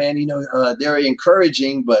 wow, man, they're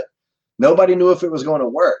encouraging, but nobody knew if it was going to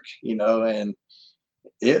work, and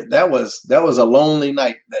that was a lonely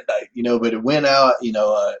night that night, but it went out,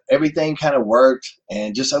 everything kind of worked.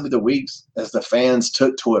 And just over the weeks, as the fans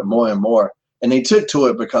took to it more and more, and they took to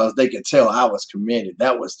it because they could tell I was committed.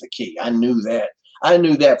 That was the key. I knew that. I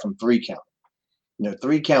knew that from 3 Count.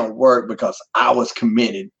 3 Count worked because I was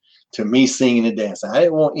committed to me singing and dancing. I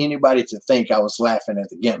didn't want anybody to think I was laughing at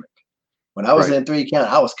the gimmick. When I was in 3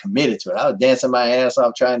 Count, I was committed to it. I was dancing my ass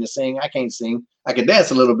off trying to sing. I can't sing. I could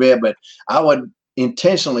dance a little bit, but I would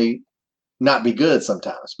intentionally not be good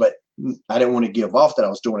sometimes. But I didn't want to give off that I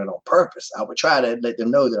was doing it on purpose. I would try to let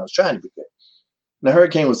them know that I was trying to be good. The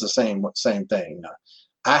Hurricane was the same thing.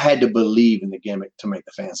 I had to believe in the gimmick to make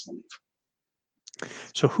the fans believe.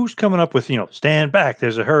 So who's coming up with, stand back,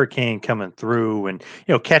 there's a hurricane coming through, and,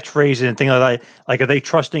 catchphrases and things like that? Like, are they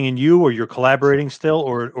trusting in you, or you're collaborating still,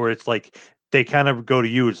 or it's like they kind of go to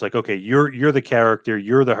you? It's like, okay, you're the character,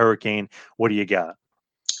 you're the Hurricane. What do you got?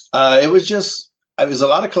 It was a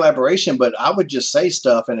lot of collaboration, but I would just say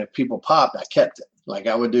stuff, and if people popped, I kept it. Like,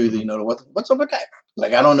 I would do what's up with that?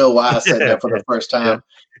 Like, I don't know why I said that for the first time,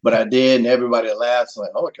 but I did, and everybody laughed.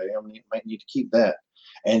 Like, oh, okay, I might need to keep that.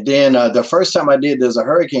 And then the first time I did There's a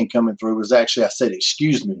Hurricane Coming Through was actually, I said,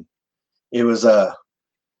 excuse me. It was,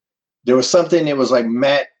 there was something, it was like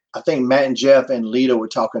I think Matt and Jeff and Lita were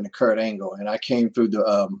talking to Kurt Angle, and I came through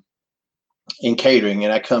in catering,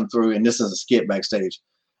 and I come through, and this is a skit backstage.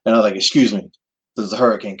 And I was like, excuse me, there's a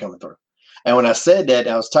hurricane coming through. And when I said that,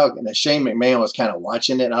 I was talking that Shane McMahon was kind of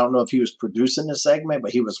watching it. I don't know if he was producing the segment,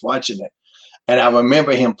 but he was watching it. And I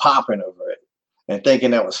remember him popping over it and thinking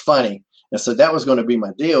that was funny. And so that was going to be my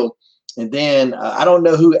deal. And then I don't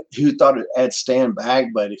know who thought it had Stand Back,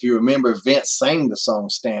 but if you remember, Vince sang the song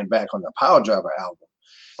Stand Back on the Power Driver album.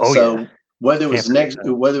 Oh, so yeah. whether it was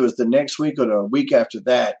the next week or the week after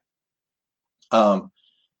that,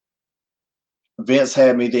 Vince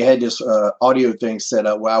had me, they had this audio thing set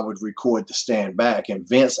up where I would record the Stand Back, and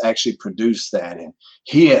Vince actually produced that. And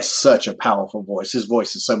he has such a powerful voice. His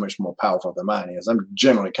voice is so much more powerful than mine is. I'm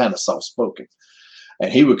generally kind of soft-spoken.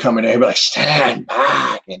 And he would come in there, he'd be like, stand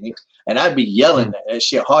back. And I'd be yelling that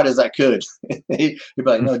shit hard as I could. He'd be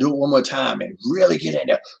like, no, do it one more time and really get in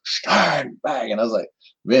there. Stand back. And I was like,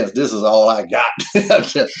 Vince, this is all I got.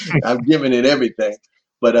 I'm giving it everything.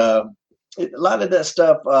 But a lot of that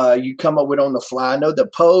stuff you come up with on the fly. I know the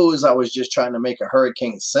pose, I was just trying to make a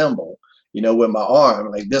hurricane symbol, with my arm.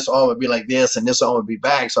 Like this arm would be like this and this arm would be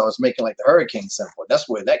back. So I was making like the hurricane symbol. That's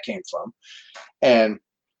where that came from. And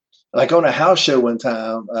like on a house show one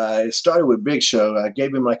time, it started with Big Show. I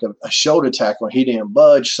gave him like a shoulder tackle and he didn't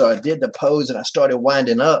budge. So I did the pose and I started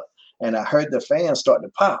winding up and I heard the fans start to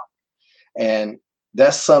pop. And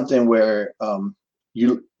that's something where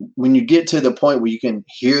when you get to the point where you can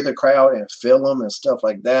hear the crowd and feel them and stuff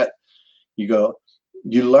like that, you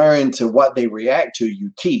learn to what they react to,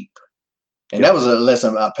 you keep. And that was a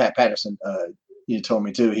lesson Pat Patterson you told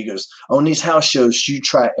me too. He goes, on these house shows, you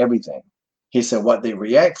try everything. He said, what they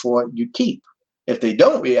react for, you keep. If they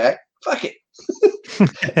don't react, fuck it.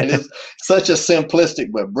 And it's such a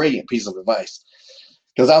simplistic but brilliant piece of advice.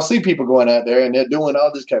 Because I'll see people going out there and they're doing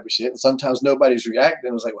all this type of shit. And sometimes nobody's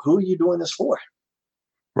reacting. It's like, well, who are you doing this for?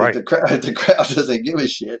 Right. If the crowd doesn't give a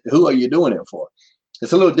shit, who are you doing it for?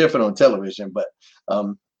 It's a little different on television, but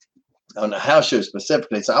on the house show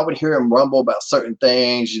specifically. So I would hear him rumble about certain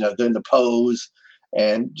things, during the pose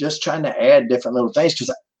and just trying to add different little things.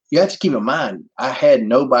 Because you have to keep in mind, I had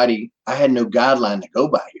no guideline to go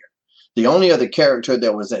by here. The only other character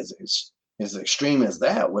that was as extreme as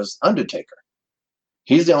that was Undertaker.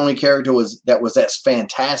 He's the only character that was as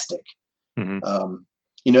fantastic.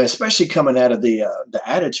 Mm-hmm. Especially coming out of the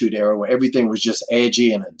Attitude Era where everything was just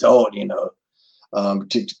edgy and adult,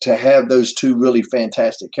 to have those two really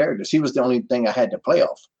fantastic characters. He was the only thing I had to play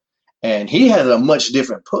off. And he had a much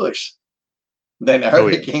different push than the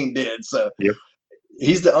Hurricane did. So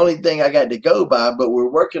he's the only thing I got to go by, but we're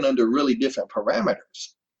working under really different parameters.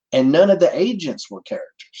 And none of the agents were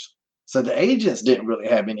characters. So the agents didn't really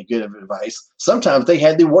have any good advice. Sometimes they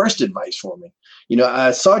had the worst advice for me.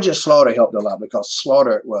 Sergeant Slaughter helped a lot because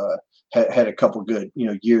Slaughter had a couple good,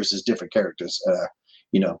 years as different characters,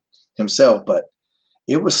 himself. But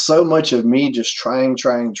it was so much of me just trying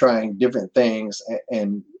different things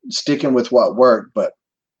and sticking with what worked. But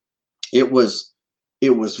it was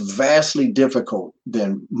vastly difficult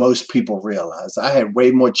than most people realize. I had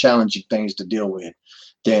way more challenging things to deal with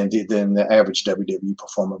than the average WWE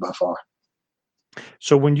performer by far.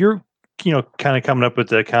 So when you're, kind of coming up with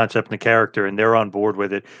the concept and the character and they're on board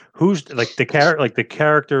with it, who's like the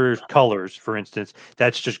character's colors, for instance,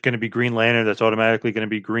 that's just going to be Green Lantern. That's automatically going to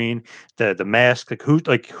be green. The mask,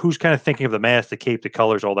 who's kind of thinking of the mask, the cape, the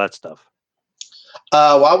colors, all that stuff.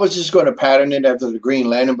 Well, I was just going to pattern it after the Green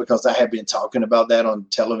Lantern because I had been talking about that on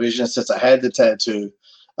television since I had the tattoo.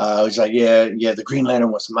 I was like, yeah, the Green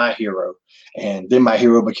Lantern was my hero. And then my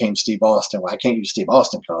hero became Steve Austin. Well, I can't use Steve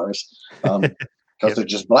Austin colors because they're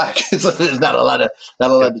just black. So there's not a lot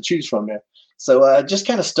to choose from there. So I just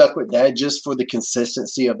kind of stuck with that just for the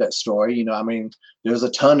consistency of that story. There's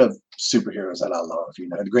a ton of superheroes that I love.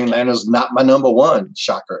 The Green Lantern's not my number one.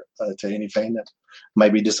 Shocker to any fan that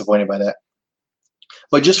might be disappointed by that.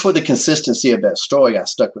 But just for the consistency of that story, I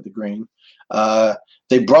stuck with the green.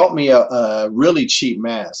 They brought me a really cheap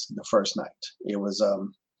mask the first night. It was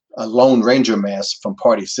a Lone Ranger mask from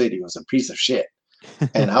Party City. It was a piece of shit.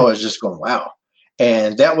 And I was just going, wow.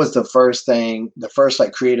 And that was the first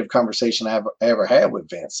creative conversation I ever had with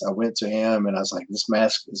Vince. I went to him and I was like,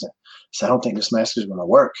 I don't think this mask is going to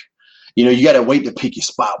work. You got to wait to pick your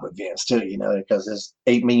spot with Vince too, because there's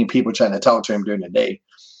 8 million people trying to talk to him during the day.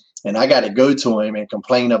 And I got to go to him and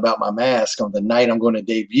complain about my mask on the night I'm going to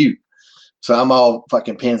debut. So I'm all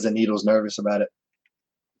fucking pins and needles nervous about it.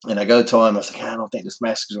 And I go to him, I was like, I don't think this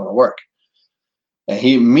mask is going to work. And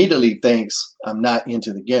he immediately thinks I'm not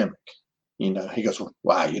into the gimmick. He goes, well,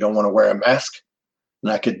 why? You don't want to wear a mask?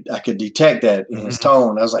 And I could detect that in his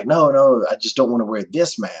tone. I was like, no, I just don't want to wear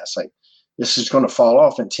this mask. Like, this is going to fall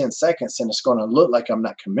off in 10 seconds and it's going to look like I'm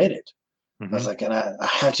not committed. Mm-hmm. I was like, and I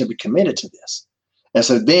have to be committed to this. And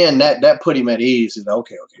so then that put him at ease. He's like,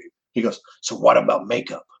 okay. He goes, so what about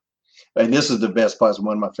makeup? And this is the best part. It's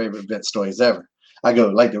one of my favorite Vince stories ever. I go,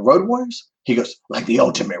 like the Road Warriors? He goes, like the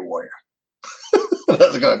Ultimate Warrior. I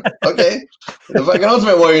was going, okay, the fucking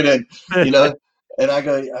Ultimate Warrior then, And I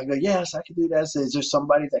go, yes, I can do that. So is there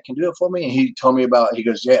somebody that can do it for me? And he told me he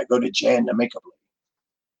goes, yeah, go to Jan, the makeup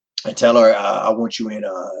lady, and tell her I want you in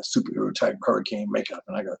a superhero type hurricane makeup.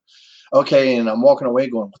 And I go, okay. And I'm walking away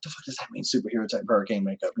going, what the fuck does that mean, superhero type hurricane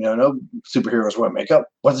makeup? No superheroes wear makeup.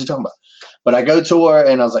 What's he talking about? But I go to her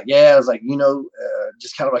and I was like,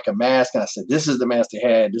 just kind of like a mask. And I said, this is the mask they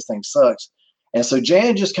had. This thing sucks. And so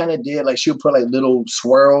Jan just kind of did, like, she would put like little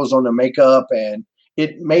swirls on the makeup, and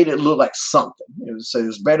it made it look like something. So it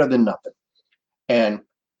was better than nothing. And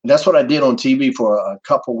that's what I did on TV for a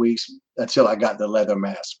couple weeks until I got the leather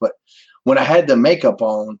mask. But when I had the makeup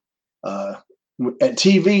on, at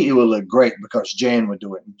TV, it would look great because Jan would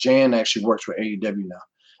do it. Jan actually works with AEW now,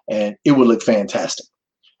 and it would look fantastic.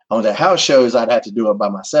 On the house shows, I'd have to do it by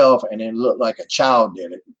myself, and it looked like a child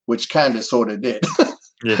did it, which kind of sort of did.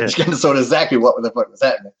 Yeah. It's kind of sort of exactly what the fuck was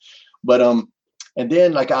happening. But and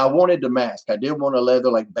then like I wanted the mask. I did want a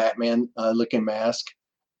leather like Batman looking mask.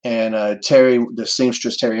 And Terry, the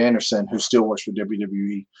seamstress Terry Anderson, who still works for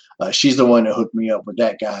WWE, she's the one that hooked me up with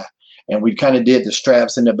that guy. And we kind of did the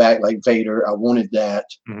straps in the back like Vader. I wanted that.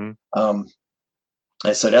 And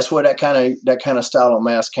so that's where that kind of style of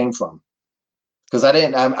mask came from. Because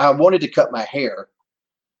I wanted to cut my hair.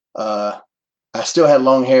 I still had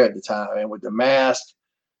long hair at the time, and with the mask,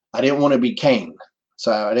 I didn't want to be Kane.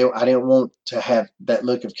 So I didn't want to have that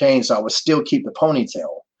look of Kane. So I would still keep the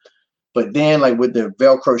ponytail. But then, like with the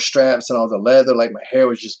Velcro straps and all the leather, like my hair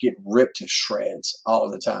was just getting ripped to shreds all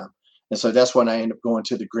the time. And so that's when I ended up going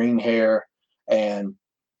to the green hair. And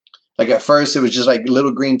like at first, it was just like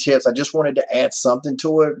little green tips. I just wanted to add something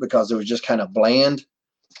to it because it was just kind of bland.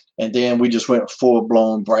 And then we just went full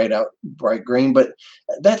blown bright green. But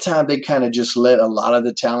at that time, they kind of just let a lot of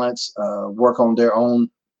the talents work on their own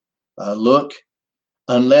look,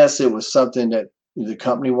 unless it was something that the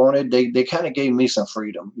company wanted. They kind of gave me some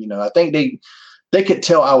freedom. You know, I think they could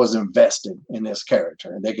tell I was invested in this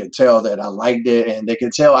character. They could tell that I liked it, and they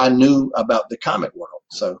could tell I knew about the comic world.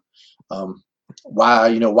 So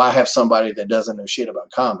why have somebody that doesn't know shit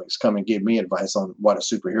about comics come and give me advice on what a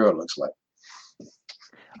superhero looks like?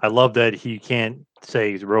 I love that he can't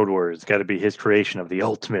say he's Road Warrior. It's got to be his creation of the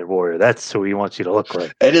Ultimate Warrior. That's who he wants you to look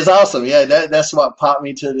like. It is awesome. Yeah, that's what popped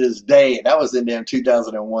me to this day. That was in there in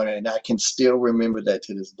 2001, and I can still remember that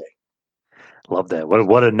to this day. Love that.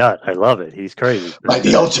 What a nut. I love it. He's crazy. Like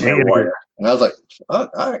the Ultimate Warrior. And I was like, oh,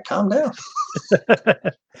 all right, calm down.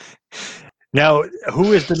 Now,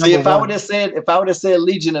 who is the number See, one? if I would have said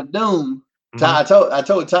Legion of Doom, I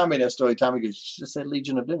told Tommy that story. Tommy goes, "You just said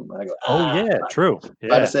Legion of Doom." I go, yeah, true.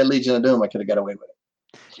 If I'd have said Legion of Doom, I could have got away with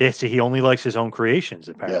it. Yeah, see, he only likes his own creations,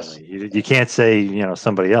 apparently. Yes. You can't say,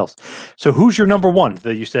 somebody else. So who's your number one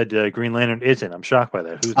that you said Green Lantern isn't? I'm shocked by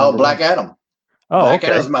that. Who's Black Adam. Oh, Black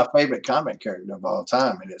okay. Adam's my favorite comic character of all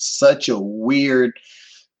time. And it's such a weird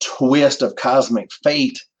twist of cosmic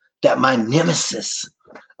fate that my nemesis,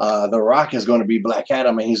 The Rock, is going to be Black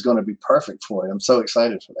Adam, and he's going to be perfect for it. I'm so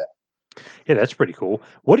excited for that. Yeah, that's pretty cool.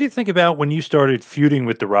 What do you think about when you started feuding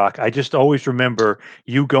with The Rock? I just always remember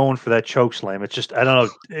you going for that choke slam. It's just, I don't know,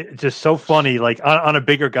 it's just so funny, like on a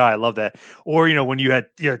bigger guy. I love that. Or, when you had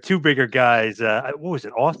two bigger guys, what was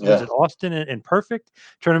it, Austin? Yeah. Was it Austin and Perfect?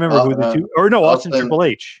 Trying to remember who the two, or no, Austin Triple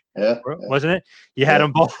H. Yeah. Wasn't it? You had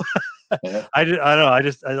them both. Yeah. I don't know.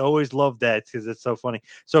 I always love that because it's so funny.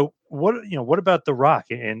 So what about The Rock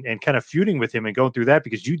and kind of feuding with him and going through that,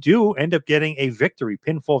 because you do end up getting a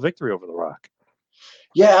pinfall victory over The Rock.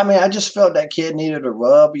 Yeah, I mean, I just felt that kid needed a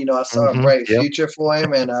rub. I saw a bright future for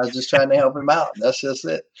him, and I was just trying to help him out. That's just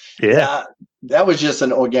it. Yeah. That was just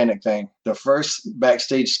an organic thing. The first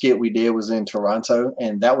backstage skit we did was in Toronto,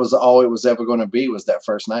 and that was all it was ever going to be, was that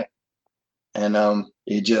first night. And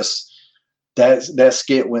it just that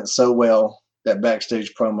skit went so well, that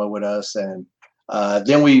backstage promo with us, and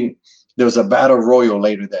then there was a battle royal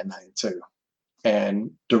later that night too. And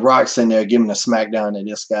The Rock's in there giving a smackdown to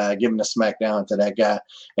this guy, giving a smackdown to that guy.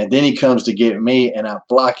 And then he comes to get me, and I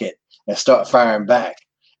block it and start firing back.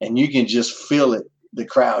 And you can just feel it, the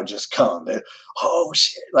crowd just come. Oh,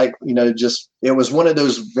 shit. Like, it was one of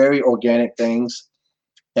those very organic things.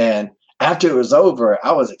 And after it was over,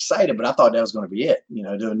 I was excited, but I thought that was going to be it.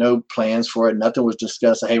 There were no plans for it. Nothing was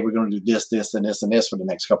discussed. Hey, we're going to do this, this, and this, and this for the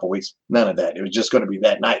next couple of weeks. None of that. It was just going to be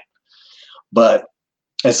that night.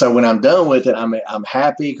 And so when I'm done with it, I'm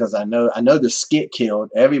happy because I know the skit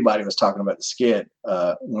killed. Everybody was talking about the skit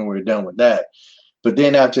when we were done with that. But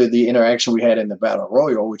then after the interaction we had in the Battle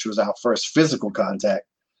Royal, which was our first physical contact,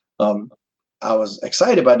 I was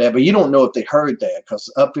excited about that. But you don't know if they heard that, because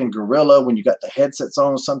up in Gorilla, when you got the headsets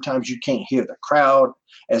on, sometimes you can't hear the crowd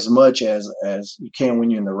as much as you can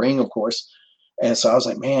when you're in the ring, of course. And so I was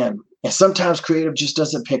like, man. And sometimes creative just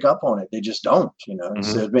doesn't pick up on it. They just don't,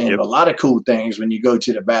 So there's been a lot of cool things when you go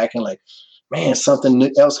to the back and like, man,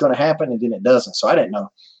 something else going to happen, and then it doesn't. So I didn't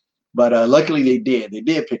know. But luckily they did. They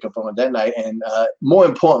did pick up on it that night. And more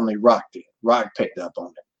importantly, Rock did. Rock picked up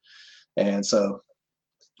on it. And so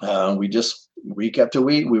we just week after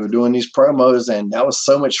week, we were doing these promos, and that was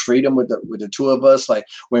so much freedom with the two of us. Like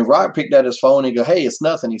when Rock picked out his phone and go, "Hey, it's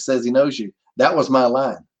nothing." He says he knows you. That was my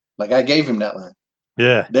line. Like I gave him that line.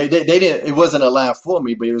 Yeah. They didn't. It wasn't a line for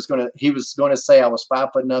me, but he was gonna say I was 5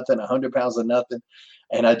 foot nothing, 100 pounds of nothing,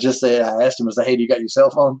 and I just said, I asked him, I said, "Hey, do you got your cell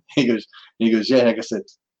phone?" He goes, "Yeah." And I said,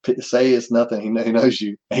 "Say it's nothing. He knows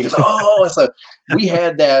you." And he goes, "Oh." So we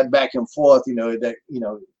had that back and forth.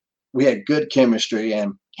 We had good chemistry,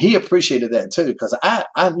 and he appreciated that too, because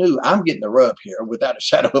I knew I'm getting the rub here without a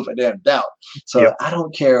shadow of a damn doubt. So Yep. I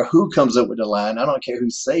don't care who comes up with the line. I don't care who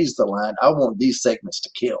says the line. I want these segments to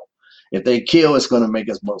kill. If they kill, it's going to make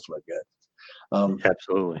us both look good.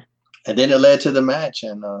 Absolutely. And then it led to the match,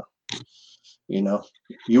 and you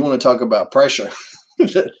want to talk about pressure.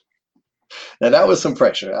 Now that was some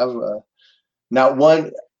pressure.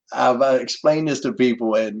 I've explained this to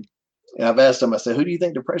people, and I've asked them. I said, "Who do you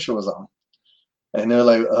think the pressure was on?" And they're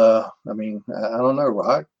like, I don't know,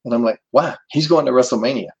 Rock. And I'm like, why? He's going to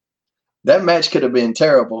WrestleMania. That match could have been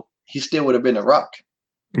terrible. He still would have been a Rock.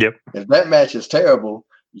 Yep. If that match is terrible,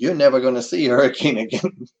 you're never going to see Hurricane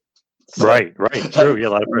again. So, right. True. Yeah, a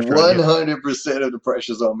lot of pressure. 100% of the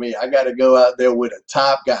pressure's on me. I got to go out there with a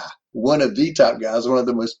top guy, one of the top guys, one of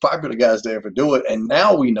the most popular guys to ever do it. And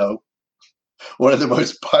now we know one of the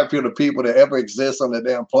most popular people to ever exist on the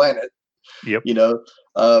damn planet. Yep.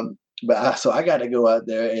 So I got to go out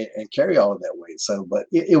there and carry all of that weight. So, but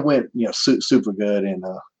it went, super good. And,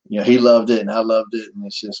 he loved it and I loved it.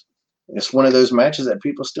 And it's one of those matches that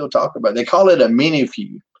people still talk about. They call it a mini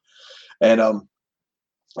feud. And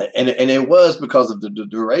it was because of the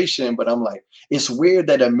duration, but I'm like, it's weird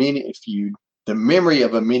that a mini feud, the memory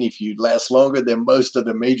of a mini feud lasts longer than most of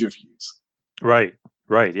the major feuds. Right.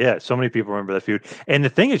 Yeah. So many people remember that feud. And the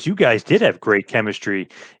thing is, you guys did have great chemistry.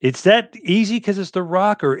 It's that easy because it's The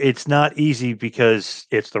Rock, or it's not easy because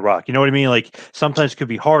it's The Rock? You know what I mean? Like sometimes it could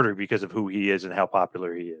be harder because of who he is and how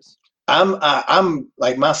popular he is. I'm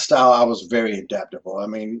like, my style, I was very adaptable. I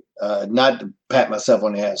mean, not to pat myself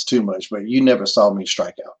on the ass too much, but you never saw me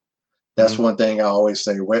strike out. That's one thing I always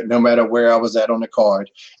say, no matter where I was at on the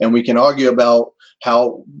card. And we can argue about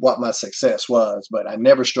what my success was, but I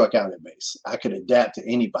never struck out at base. I could adapt to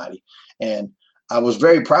anybody. And I was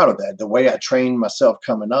very proud of that. The way I trained myself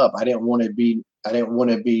coming up, I didn't want to be,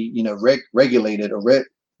 regulated or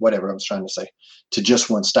whatever I was trying to say, to just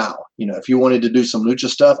one style. If you wanted to do some lucha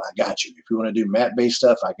stuff, I got you. If you want to do mat-based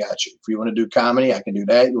stuff, I got you. If you want to do comedy, I can do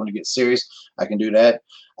that. You want to get serious, I can do that.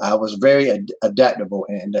 I was very adaptable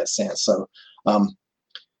in that sense. So,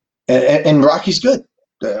 and Rocky's good.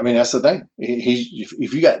 I mean, that's the thing.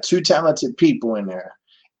 If you got two talented people in there,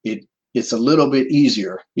 it's a little bit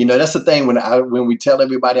easier. That's the thing when we tell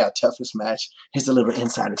everybody our toughest match. Here's a little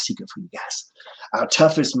insider secret for you guys. Our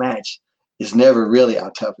toughest match is never really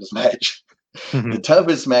our toughest match. The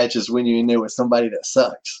toughest match is when you're in there with somebody that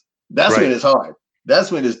sucks. That's when it's hard.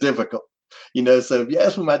 That's when it's difficult. So if you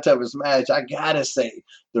ask me my toughest match, I gotta say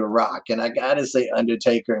The Rock, and I gotta say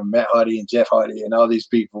Undertaker and Matt Hardy and Jeff Hardy and all these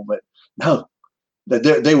people. But no,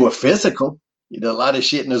 they were physical. A lot of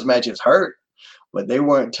shit in those matches hurt, but they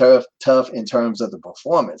weren't tough in terms of the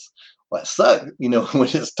performance. What sucked, when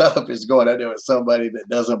it's tough, is going out there with somebody that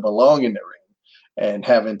doesn't belong in the ring and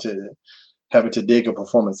having to dig a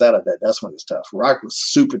performance out of that. That's when it's tough. Rock was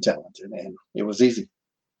super talented, and it was easy.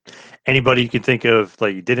 Anybody you can think of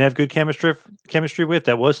like you didn't have good chemistry with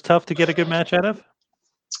that was tough to get a good match out of?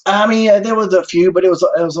 I mean, there was a few, but it was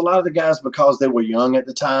a lot of the guys because they were young at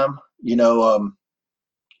the time,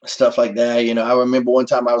 stuff like that. I remember one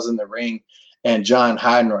time I was in the ring and John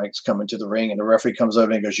Heidenreich's coming to the ring, and the referee comes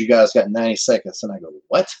over and goes, "You guys got 90 seconds." And I go,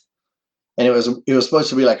 "What?" And it was supposed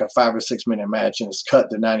to be like a 5 or 6 minute match, and it's cut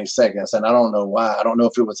to 90 seconds. And I don't know why. I don't know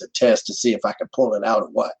if it was a test to see if I could pull it out or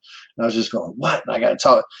what. And I was just going, "What?" And I got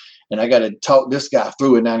to talk this guy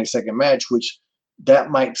through a 90-second match, which that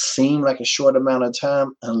might seem like a short amount of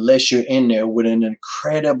time unless you're in there with an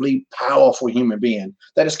incredibly powerful human being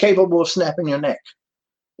that is capable of snapping your neck.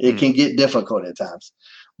 It can get difficult at times.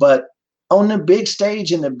 But on the big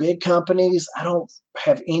stage in the big companies, I don't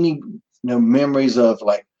have any memories of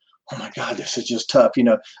like, oh my God, this is just tough.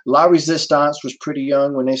 La Resistance was pretty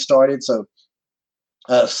young when they started. So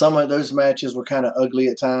some of those matches were kind of ugly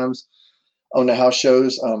at times on the house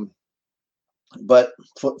shows. But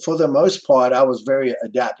for the most part, I was very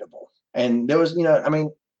adaptable. And there was,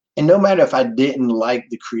 and no matter if I didn't like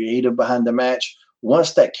the creative behind the match,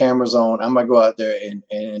 once that camera's on, I'm going to go out there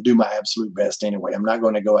and do my absolute best anyway. I'm not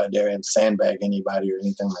going to go out there and sandbag anybody or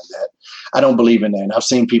anything like that. I don't believe in that. And I've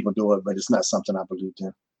seen people do it, but it's not something I believe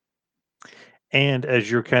in. And as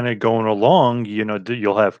you're kind of going along,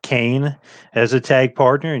 you'll have Kane as a tag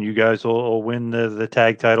partner, and you guys will win the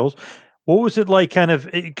tag titles. What was it like, kind of,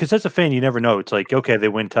 because as a fan, you never know. It's like, okay, they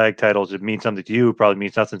win tag titles. It means something to you. It probably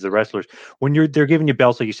means nothing to the wrestlers. When they're giving you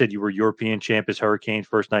belts, like you said, you were European champ as Hurricane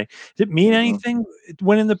first night. Did it mean anything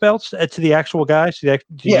winning the belts to the actual guys, to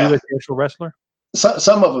you as the actual wrestler?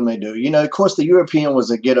 Some of them they do. Of course, the European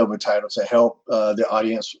was a get-over title to help the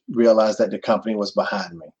audience realize that the company was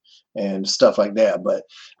behind me and stuff like that. But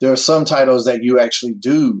there are some titles that you actually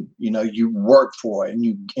do, you work for,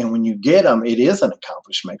 and when you get them, it is an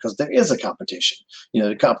accomplishment because there is a competition.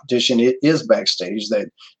 The competition, it is backstage that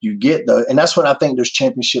you get and that's what I think those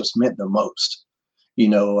championships meant the most.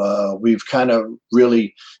 We've kind of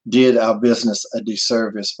really did our business a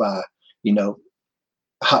disservice by,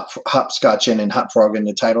 hopscotching and hopfrogging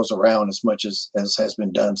the titles around as much as has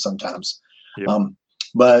been done sometimes. Yep.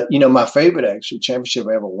 But my favorite actually championship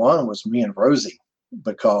I ever won was me and Rosie,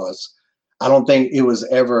 because I don't think it was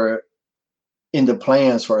ever in the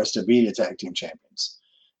plans for us to be the tag team champions.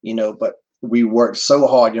 But we worked so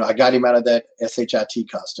hard. I got him out of that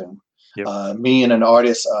SHIT costume. Yep. Me and an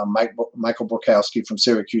artist, Michael Borkowski from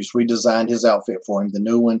Syracuse, we designed his outfit for him, the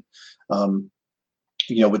new one.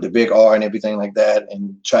 With the big R and everything like that,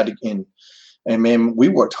 and and man, we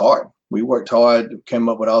worked hard. Came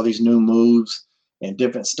up with all these new moves and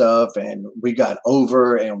different stuff, and we got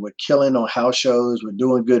over, and we're killing on house shows. We're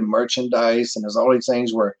doing good merchandise, and there's all these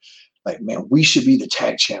things where, like, man, we should be the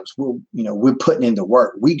tag champs. We're putting in the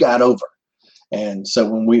work. We got over, and so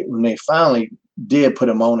when they finally did put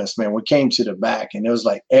them on us, man, we came to the back, and it was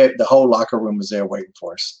like the whole locker room was there waiting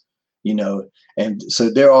for us. And so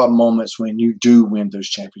there are moments when you do win those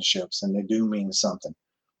championships, and they do mean something.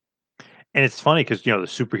 And it's funny because, the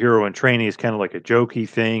superhero in training is kind of like a jokey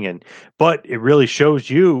thing, but it really shows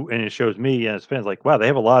you, and it shows me and as fans, like, wow, they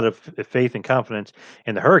have a lot of faith and confidence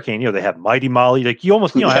in the Hurricane. They have Mighty Molly, like you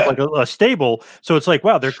almost, have like a stable. So it's like,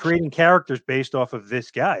 wow, they're creating characters based off of this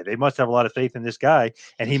guy. They must have a lot of faith in this guy,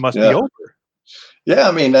 and he must be over. Yeah,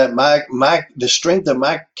 I mean that the strength of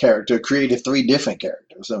my character created 3 different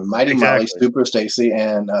characters: so Mighty Molly, Super Stacy,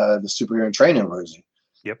 and the superhero in training version.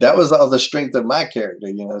 Yep. That was all the strength of my character,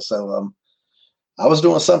 So I was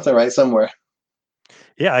doing something right somewhere.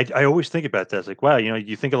 Yeah, I always think about that. It's like, wow,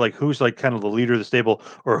 you think of like who's like kind of the leader of the stable,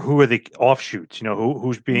 or who are the offshoots,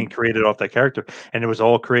 who's being created off that character, and it was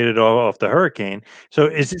all created off the Hurricane. So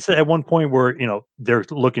is this at one point where they're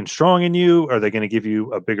looking strong in you? Are they going to give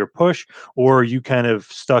you a bigger push, or are you kind of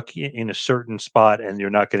stuck in a certain spot and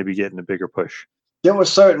you're not going to be getting a bigger push? There were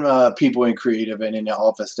certain people in creative and in the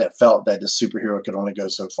office that felt that the superhero could only go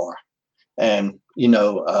so far. And,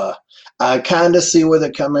 I kind of see where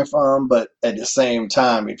they're coming from, but at the same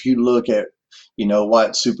time, if you look at,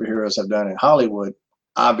 what superheroes have done in Hollywood,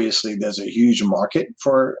 obviously there's a huge market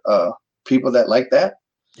for people that like that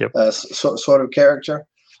sort of character.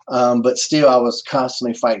 But still, I was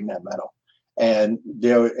constantly fighting that battle. And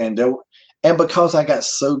because I got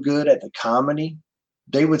so good at the comedy,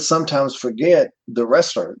 they would sometimes forget the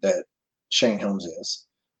wrestler that Shane Helms is.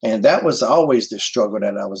 And that was always the struggle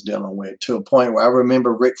that I was dealing with, to a point where I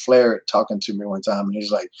remember Ric Flair talking to me one time, and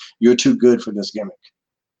he's like, "You're too good for this gimmick."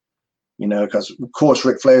 Because of course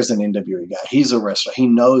Ric Flair's an NWA guy. He's a wrestler. He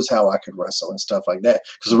knows how I could wrestle and stuff like that.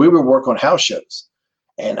 Because we would work on house shows,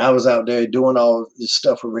 and I was out there doing all this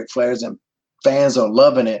stuff with Ric Flair's, and fans are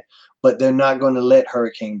loving it, but they're not going to let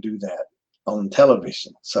Hurricane do that on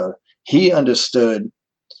television. So he understood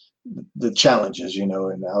the challenges, and I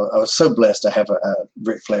was so blessed to have a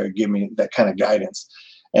Ric Flair give me that kind of guidance.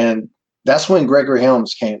 And that's when Gregory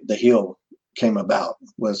Helms the heel came about,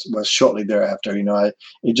 was shortly thereafter. I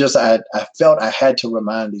felt I had to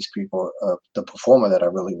remind these people of the performer that I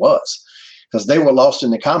really was, because they were lost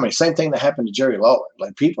in the comedy. Same thing that happened to Jerry Lawler.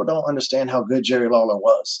 Like, people don't understand how good Jerry Lawler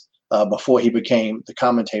was before he became the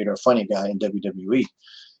commentator, funny guy in WWE.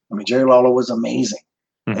 I mean, Jerry Lawler was amazing.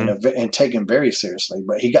 Mm-hmm. and taken very seriously,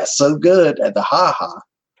 but he got so good at the ha-ha,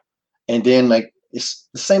 and then, like, it's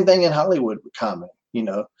the same thing in Hollywood with comedy.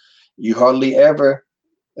 You hardly ever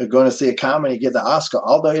are going to see a comedy get the Oscar,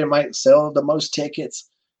 although it might sell the most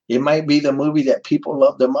tickets. It might be the movie that people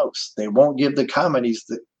love the most. They won't give the comedies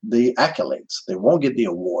the accolades. They won't get the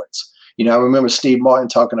awards. I remember Steve Martin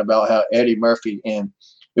talking about how Eddie Murphy, and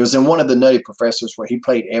it was in one of the Nutty Professors, where he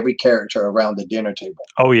played every character around the dinner table.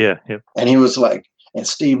 Oh yeah, yeah. And he was like, and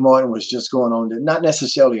Steve Martin was just going on, not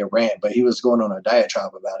necessarily a rant, but he was going on a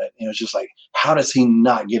diatribe about it. And it was just like, how does he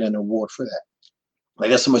not get an award for that? Like,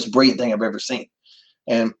 that's the most brilliant thing I've ever seen.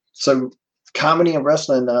 And so comedy and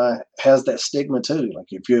wrestling has that stigma too. Like,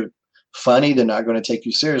 if you're funny, they're not going to take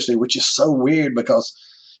you seriously, which is so weird, because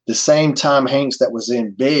the same Tom Hanks that was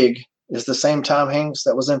in Big is the same Tom Hanks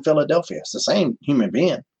that was in Philadelphia. It's the same human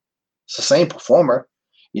being. It's the same performer,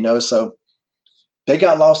 so they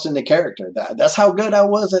got lost in the character. That's how good I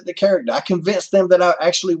was at the character. I convinced them that I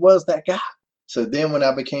actually was that guy. So then when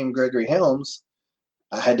I became Gregory Helms,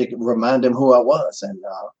 I had to remind them who I was. And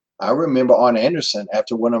I remember Arn Anderson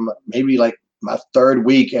after maybe like my third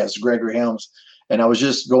week as Gregory Helms, and I was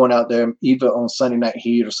just going out there either on Sunday Night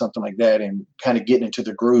Heat or something like that and kind of getting into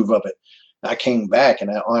the groove of it. I came back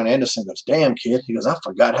and Arn Anderson goes, "Damn, kid." He goes, "I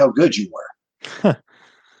forgot how good you were."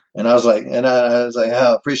 And I was like,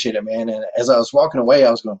 I appreciate it, man. And as I was walking away,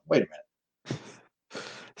 I was going, wait a minute.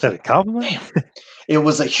 Is that a compliment? Damn. It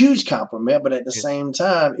was a huge compliment, but at the same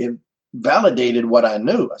time, it validated what I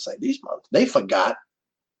knew. I was like, they forgot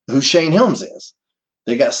who Shane Helms is.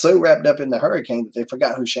 They got so wrapped up in the Hurricane that they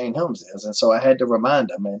forgot who Shane Helms is. And so I had to remind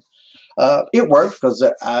them. And it worked because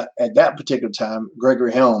at that particular time,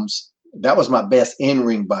 Gregory Helms, that was my best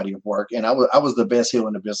in-ring body of work. And I was the best heel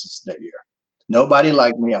in the business that year. Nobody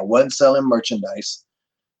liked me. I wasn't selling merchandise.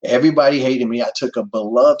 Everybody hated me. I took a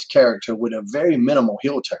beloved character with a very minimal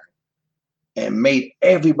heel turn and made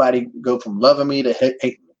everybody go from loving me to hating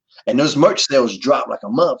me. And those merch sales dropped like a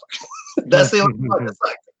motherfucker. That's the only part that's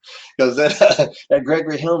like it. Because that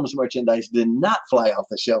Gregory Helms merchandise did not fly off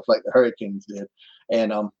the shelf like the Hurricanes did.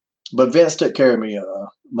 And but Vince took care of me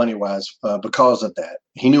money-wise because of that.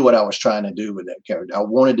 He knew what I was trying to do with that character. I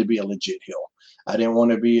wanted to be a legit heel. I didn't want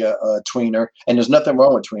to be a tweener. And there's nothing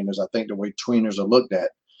wrong with tweeners. I think the way tweeners are looked at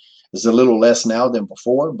is a little less now than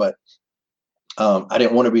before, but I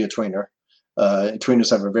didn't want to be a tweener. Tweeners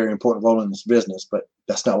have a very important role in this business, but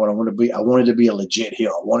that's not what I wanted to be. I wanted to be a legit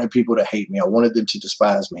heel. I wanted people to hate me. I wanted them to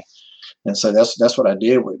despise me. And so that's what I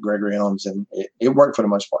did with Gregory Helms, and it worked for the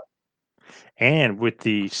most part. And with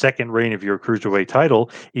the second reign of your cruiserweight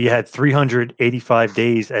title, you had 385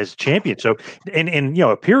 days as champion. So, in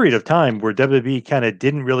a period of time where WWE kind of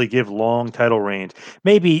didn't really give long title reigns.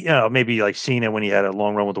 Maybe like Cena when he had a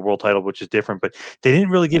long run with the world title, which is different. But they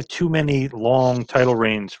didn't really give too many long title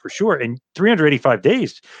reigns for sure. And 385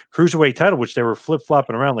 days cruiserweight title, which they were flip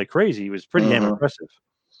flopping around like crazy, was pretty damn impressive.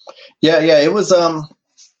 Yeah, it was.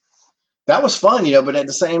 That was fun, But at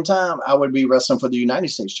the same time, I would be wrestling for the United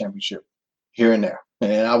States Championship here and there,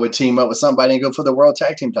 and I would team up with somebody and go for the World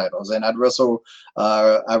Tag Team titles. And I'd wrestle.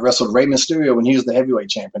 I wrestled Rey Mysterio when he was the heavyweight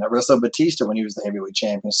champion. I wrestled Batista when he was the heavyweight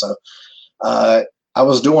champion. So I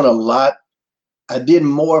was doing a lot. I did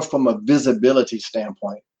more from a visibility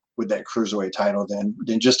standpoint with that cruiserweight title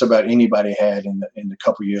than just about anybody had in the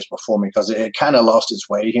couple years before me, because it kind of lost its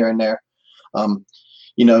way here and there.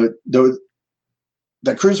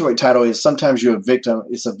 The cruiserweight title is sometimes you're a victim.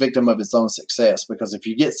 It's a victim of its own success, because if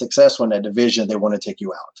you get successful in that division, they want to take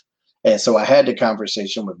you out. And so I had the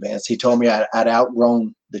conversation with Vince. He told me I'd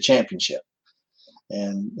outgrown the championship,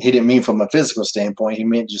 and he didn't mean from a physical standpoint. He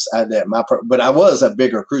meant just but I was a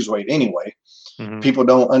bigger cruiserweight anyway. Mm-hmm.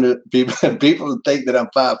 People think that I'm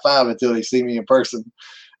 5'5" until they see me in person,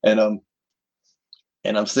 and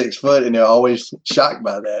I'm 6 foot, and they're always shocked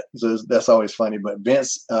by that. So that's always funny. But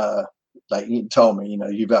Vince, like he told me,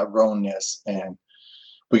 you've outgrown this, and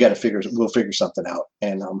we'll figure something out.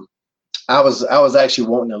 And I was actually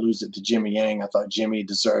wanting to lose it to Jimmy Yang. I thought Jimmy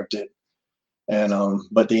deserved it, and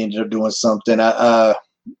but they ended up doing something. I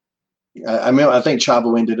think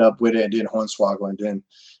Chavo ended up with it, and then Hornswoggle, and then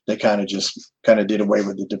they kind of did away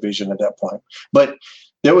with the division at that point. But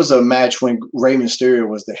there was a match when Rey Mysterio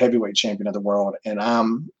was the heavyweight champion of the world, and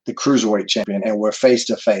I'm the cruiserweight champion, and we're face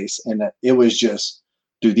to face, and it was just,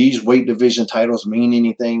 do these weight division titles mean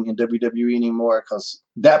anything in WWE anymore? Because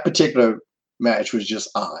that particular match was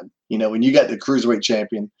just odd. When you got the cruiserweight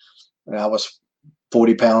champion, and I was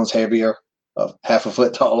 40 pounds heavier, half a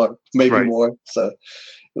foot taller, maybe more. So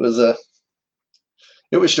it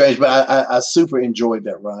was strange, but I super enjoyed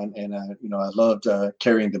that run, and I loved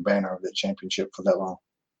carrying the banner of the championship for that long.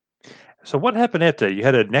 So what happened after? You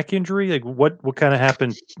had a neck injury? Like what kind of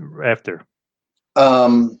happened after?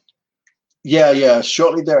 Yeah.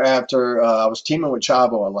 Shortly thereafter, I was teaming with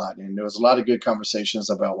Chavo a lot, and there was a lot of good conversations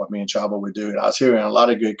about what me and Chavo would do. And I was hearing a lot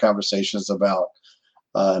of good conversations about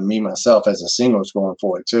me myself as a singles going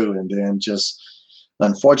forward too. And then just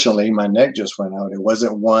unfortunately, my neck just went out. It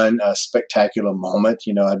wasn't one spectacular moment.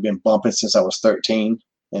 I'd been bumping since I was 13,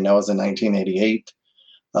 and that was in 1988.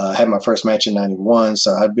 I had my first match in 91,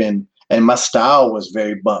 so and my style was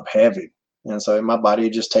very bump heavy, and so my body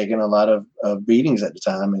had just taken a lot of beatings at the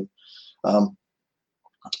time. And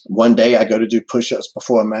one day I go to do push-ups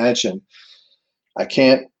before a match, and I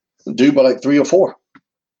can't do but like 3 or 4,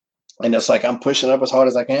 and it's like I'm pushing up as hard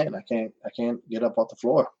as I can. I can't get up off the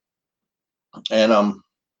floor. And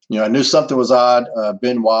I knew something was odd.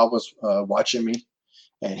 Benoit was watching me,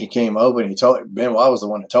 and he came over and Benoit was the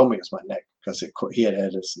one that told me it was my neck because he had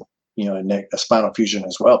his, a spinal fusion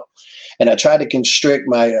as well. And I tried to constrict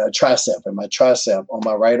my tricep, and my tricep on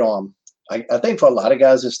my right arm. I think for a lot of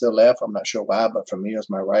guys it's still left. I'm not sure why, but for me it's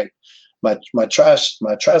my right. My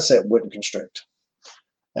tricep wouldn't constrict,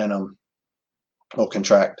 and or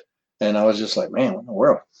contract. And I was just like, man, what in the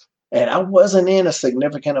world? And I wasn't in a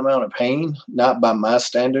significant amount of pain, not by my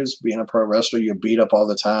standards. Being a pro wrestler, you're beat up all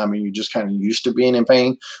the time, and you're just kind of used to being in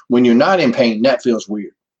pain. When you're not in pain, that feels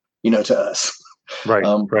weird, to us. Right.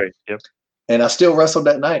 Right. Yep. And I still wrestled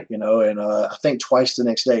that night, and I think twice the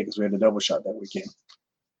next day because we had a double shot that weekend.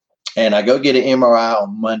 And I go get an MRI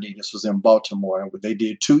on Monday. This was in Baltimore. And they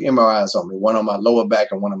did 2 MRIs on me, one on my lower back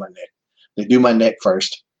and one on my neck. They do my neck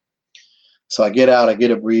first. So I get out, I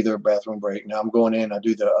get a breather, bathroom break. Now I'm going in, I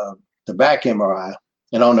do the back MRI.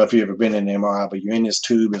 And I don't know if you've ever been in an MRI, but you're in this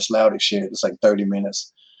tube, it's loud as shit. It's like 30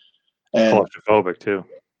 minutes. And claustrophobic too.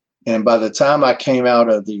 And by the time I came out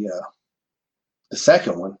of the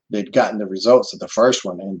second one, they'd gotten the results of the first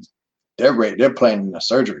one, and they're planning a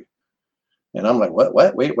surgery. And I'm like, what?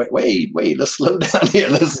 Wait, let's slow down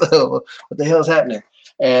here. What the hell's happening?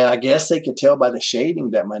 And I guess they could tell by the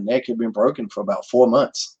shading that my neck had been broken for about 4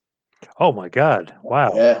 months. Oh my God.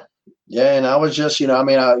 Wow. Yeah. And I was just,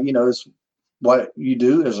 it's what you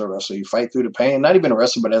do as a wrestler. You fight through the pain, not even a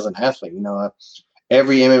wrestler, but as an athlete,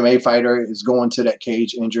 every MMA fighter is going to that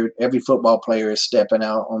cage injured. Every football player is stepping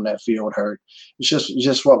out on that field hurt. It's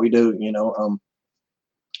just what we do, they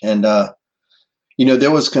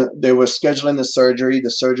were scheduling the surgery. The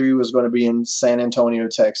surgery was going to be in San Antonio,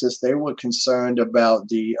 Texas. They were concerned about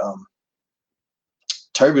the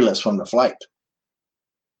turbulence from the flight,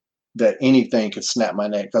 that anything could snap my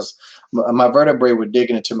neck because my vertebrae were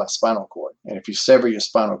digging into my spinal cord. And if you sever your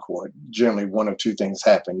spinal cord, generally one of 2 things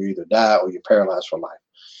happen. You either die or you're paralyzed for life.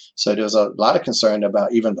 So there's a lot of concern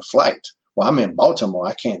about even the flight. Well, I'm in Baltimore.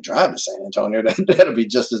 I can't drive to San Antonio. That'll be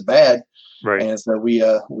just as bad. Right. And so we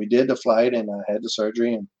did the flight and I had the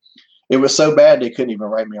surgery, and it was so bad they couldn't even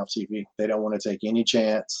write me off TV. They don't want to take any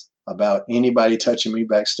chance about anybody touching me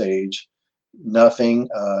backstage. Nothing.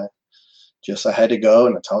 Just I had to go,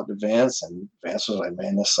 and I talked to Vince, and Vince was like,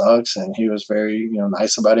 man, this sucks. And he was very,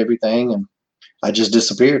 nice about everything. And I just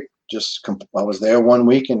disappeared. I was there 1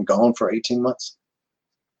 week and gone for 18 months.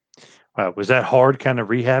 Wow. Was that hard kind of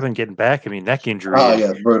rehab and getting back? I mean, neck injury. Oh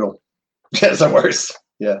yeah, brutal. That's the worst.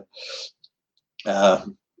 Yeah. That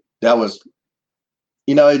was,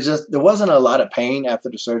 there wasn't a lot of pain after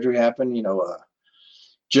the surgery happened.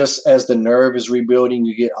 Just as the nerve is rebuilding,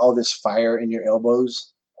 you get all this fire in your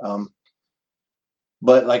elbows.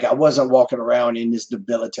 But I wasn't walking around in this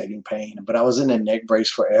debilitating pain, but I was in a neck brace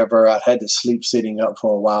forever. I had to sleep sitting up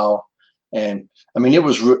for a while. And I mean, it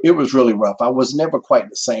was really rough. I was never quite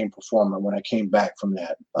the same performer when I came back from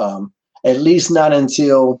that. At least not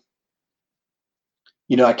until,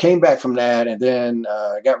 I came back from that, and then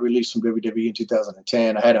I got released from WWE in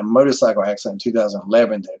 2010. I had a motorcycle accident in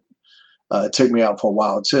 2011 that took me out for a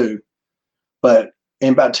while too. But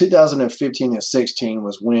in about 2015 and 16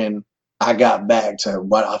 was when I got back to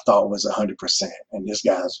what I thought was 100%. And this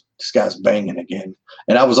guy's banging again.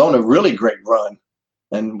 And I was on a really great run.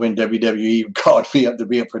 And when WWE called me up to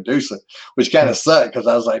be a producer, which kind of sucked because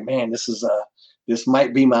I was like, man, this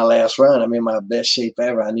might be my last run. I'm in my best shape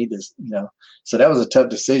ever. I need this, So that was a tough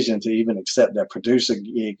decision to even accept that producer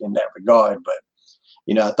gig in that regard. But,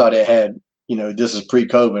 I thought it had, this is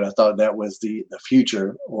pre-COVID. I thought that was the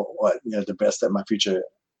future, or what, the best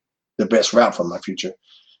route for my future.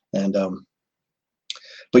 And,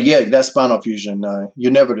 but yeah, that spinal fusion,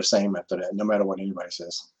 you're never the same after that, no matter what anybody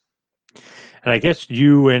says. And I guess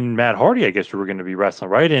you and Matt Hardy, you were going to be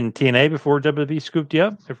wrestling, right? In TNA before WWE scooped you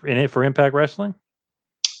up for Impact Wrestling?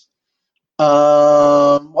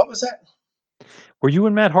 What was that? Were you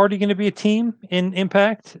and Matt Hardy going to be a team in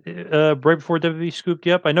Impact right before WWE scooped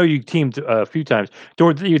you up? I know you teamed a few times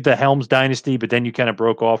during the Helms Dynasty, but then you kind of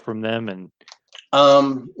broke off from them. And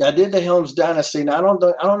I did the Helms Dynasty. Now, I don't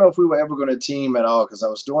know if we were ever going to team at all because I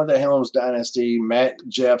was doing the Helms Dynasty. Matt,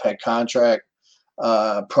 Jeff had contract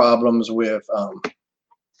problems with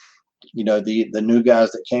the new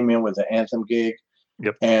guys that came in with the Anthem gig.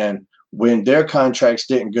 Yep. And when their contracts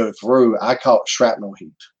didn't go through, I caught shrapnel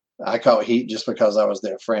heat. I caught heat just because I was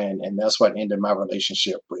their friend, and that's what ended my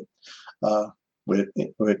relationship with TNA.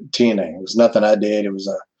 It was nothing I did. It was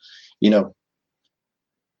that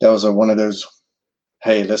was one of those,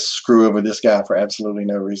 hey, let's screw over this guy for absolutely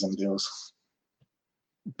no reason deals.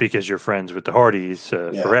 Because you're friends with the Hardys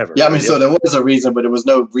forever. Yeah, I mean, so there was a reason, but there was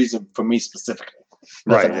no reason for me specifically.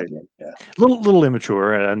 Nothing Right. I did. Yeah. Little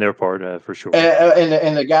immature on their part, for sure.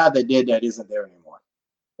 And the guy that did that isn't there anymore.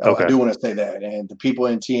 Okay. I do want to say that. And the people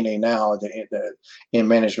in TNA now, in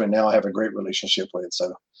management now, I have a great relationship with.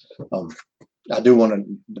 So I do want to,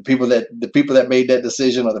 the people that made that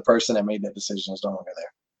decision, or the person that made that decision, is no longer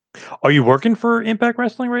there. Are you working for Impact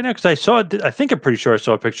Wrestling right now? Because I think I'm pretty sure I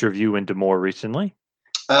saw a picture of you and D'Amore recently.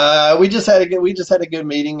 We just had a good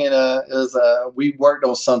meeting, and we worked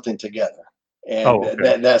on something together,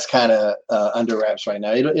 and that's kind of under wraps right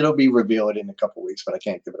now. It'll be revealed in a couple weeks, but I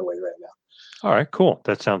can't give it away right now. All right, cool.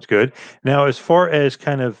 That sounds good. Now, as far as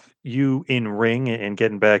kind of you in ring and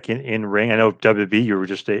getting back in ring, I know WWE, you were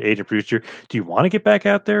just an agent producer. Do you want to get back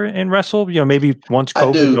out there and wrestle? Maybe once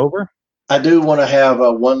COVID's over? I do want to have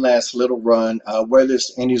one last little run, whether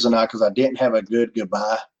it's Indies or not, because I didn't have a good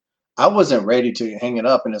goodbye. I wasn't ready to hang it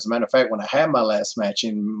up. And as a matter of fact, when I had my last match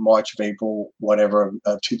in March, April, whatever,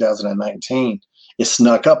 2019, it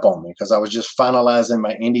snuck up on me because I was just finalizing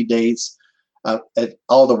my indie dates.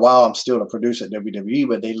 All the while, I'm still a producer at WWE,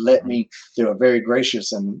 but they let me. They were very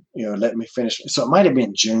gracious and let me finish. So it might have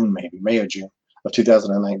been June, maybe May or June of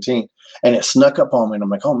 2019, and it snuck up on me. And I'm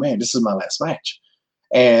like, oh man, this is my last match.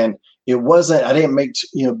 And it wasn't. I didn't make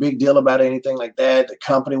big deal about anything like that. The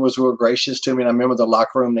company was real gracious to me. And I remember the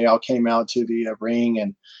locker room. They all came out to the ring,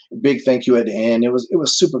 and big thank you at the end. It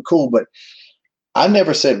was super cool. But I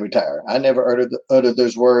never said retire. I never uttered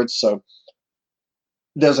those words. So.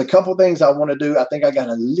 There's a couple things I want to do. I think I got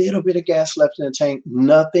a little bit of gas left in the tank.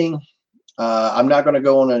 Nothing. I'm not going to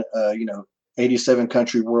go on a 87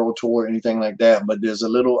 country world tour or anything like that. But there's a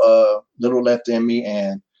little left in me,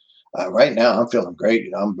 and right now I'm feeling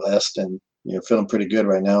great. I'm blessed and feeling pretty good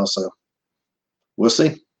right now. So we'll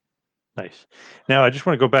see. Nice. Now, I just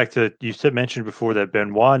want to go back to you mentioned before that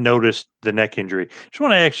Benoit noticed the neck injury. Just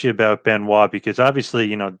want to ask you about Benoit because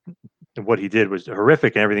obviously what he did was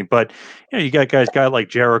horrific and everything, but you got guys like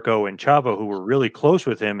Jericho and Chavo who were really close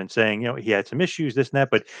with him and saying he had some issues, this and that,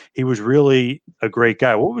 but he was really a great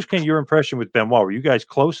guy. What was kind of your impression with Benoit? Were you guys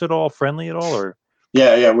close at all, friendly at all, or?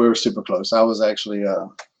 Yeah, we were super close. I was actually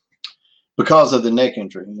because of the neck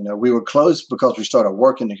injury. We were close because we started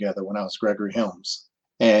working together when I was Gregory Helms,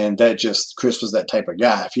 and Chris was that type of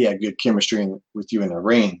guy. If he had good chemistry with you in the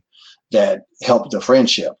ring, that helped the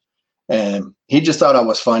friendship. And he just thought I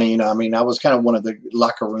was funny. I was kind of one of the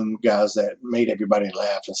locker room guys that made everybody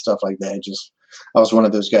laugh and stuff like that. I was one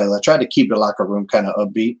of those guys. I tried to keep the locker room kind of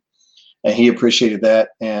upbeat, and he appreciated that.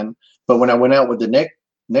 But when I went out with the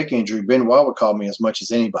neck injury, Benoit would call me as much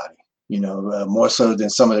as anybody, more so than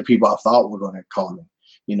some of the people I thought were going to call me,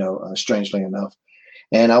 strangely enough.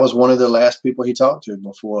 And I was one of the last people he talked to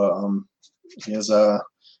before his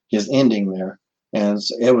ending there. And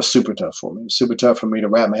it was super tough for me. Super tough for me to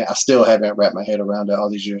wrap I still haven't wrapped my head around it all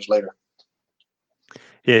these years later.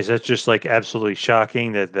 Yeah, is that just like absolutely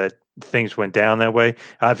shocking that things went down that way?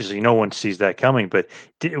 Obviously, no one sees that coming, but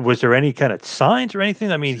was there any kind of signs or anything?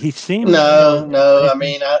 He seemed... No.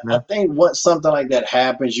 I think once something like that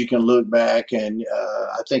happens, you can look back and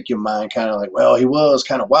I think your mind kind of like, well, he was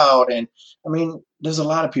kind of wild. And there's a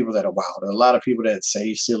lot of people that are wild. A lot of people that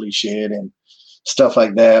say silly shit and stuff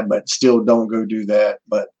like that, but still don't go do that.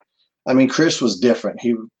 But Chris was different.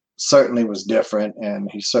 He certainly was different, and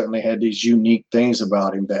he certainly had these unique things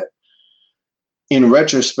about him that in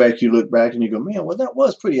retrospect you look back and you go, man, well, that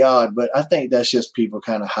was pretty odd. But I think that's just people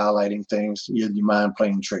kind of highlighting things, your mind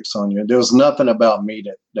playing tricks on you. There was nothing about me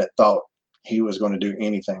that thought he was going to do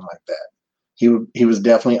anything like that. He was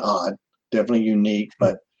definitely odd, definitely unique,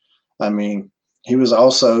 but he was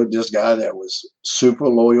also this guy that was super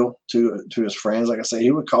loyal to his friends. Like I said, he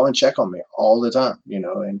would call and check on me all the time,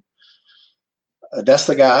 and that's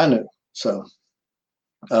the guy I knew. So,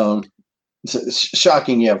 it's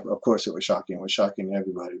shocking. Yeah, of course it was shocking. It was shocking to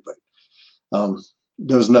everybody, but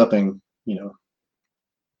there was nothing,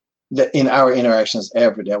 that in our interactions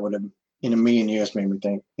ever that would have in a million years made me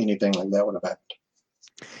think anything like that would have happened.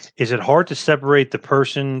 Is it hard to separate the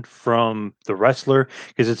person from the wrestler?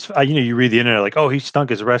 Because it's, you read the internet like, oh, he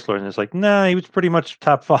stunk as a wrestler. And it's like, nah, he was pretty much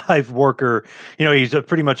top 5 worker. He's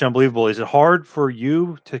pretty much unbelievable. Is it hard for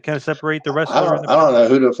you to kind of separate the wrestler? I don't know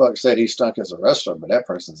who the fuck said he stunk as a wrestler, but that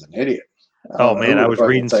person's an idiot. Oh, man, I was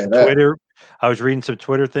reading some Twitter. I was reading some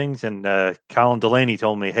Twitter things, and Colin Delaney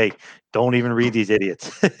told me, hey, don't even read these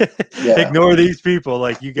idiots. Ignore these people.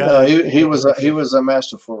 Like, you got. No, he was a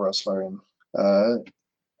masterful wrestler, and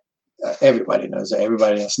everybody knows that.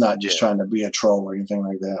 Everybody that's not just trying to be a troll or anything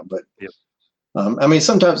like that. But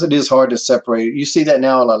sometimes it is hard to separate. You see that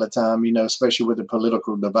now a lot of time, especially with the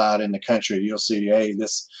political divide in the country. You'll see, hey,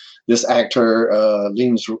 this actor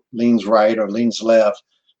leans right or leans left,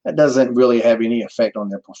 that doesn't really have any effect on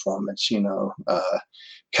their performance.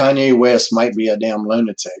 Kanye West might be a damn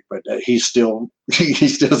lunatic, but he still's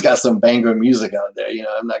got some banger music out there.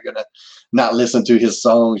 I'm not gonna not listen to his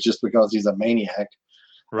songs just because he's a maniac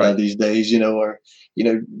these days.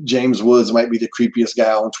 James Woods might be the creepiest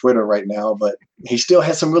guy on Twitter right now, but he still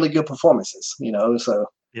has some really good performances. So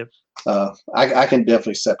yep. I can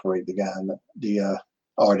definitely separate the guy and the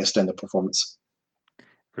artist and the performance.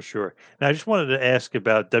 For sure. Now, I just wanted to ask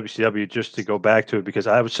about WCW, just to go back to it, because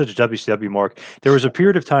I was such a WCW mark. There was a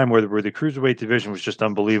period of time where the cruiserweight division was just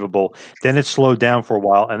unbelievable. Then it slowed down for a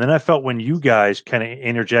while. And then I felt when you guys kind of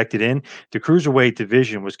interjected in, the cruiserweight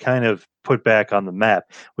division was kind of put back on the map.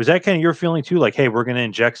 Was that kind of your feeling too? Like, hey, we're going to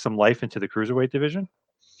inject some life into the cruiserweight division?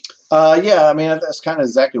 Yeah, I mean, that's kind of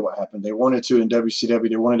exactly what happened. They wanted to, in WCW,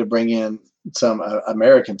 they wanted to bring in some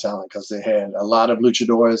American talent because they had a lot of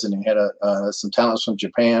luchadors and they had some talents from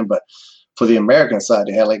Japan. But for the American side,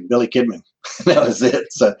 they had like Billy Kidman. That was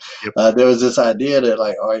it. So there was this idea that,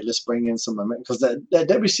 like, all right, let's bring in some American, because that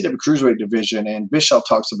WCW Cruiserweight division, and Bischoff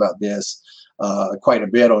talks about this quite a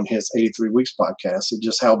bit on his 83 Weeks podcast, and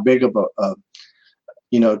just how big of a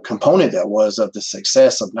component that was of the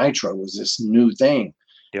success of Nitro, was this new thing.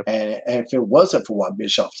 Yep. And if it wasn't for what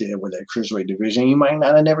Bischoff did with that cruiserweight division, you might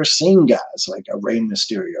not have never seen guys like a Rey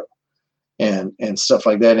Mysterio and stuff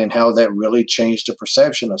like that, and how that really changed the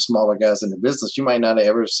perception of smaller guys in the business. You might not have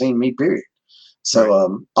ever seen me, period.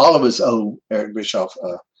 So all of us owe Eric Bischoff,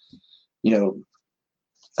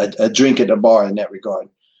 a drink at the bar in that regard.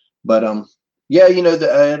 But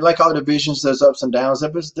like all divisions, there's ups and downs.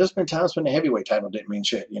 There's been times when the heavyweight title didn't mean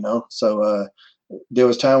shit, So there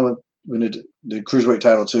was time when the cruiserweight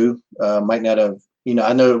title too might not have,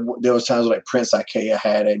 I know there was times like Prince Ikea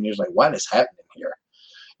had it, and he was like, "What is happening here?"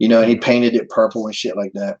 And he painted it purple and shit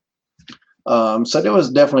like that. So there was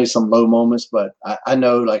definitely some low moments, but I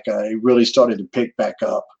know it really started to pick back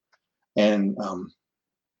up, and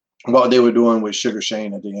what they were doing with Sugar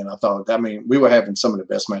Shane at the end, I thought, we were having some of the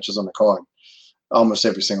best matches on the card almost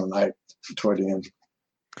every single night toward the end.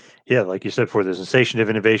 Yeah, like you said, for the sensation of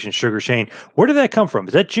innovation, Sugar Shane. Where did that come from?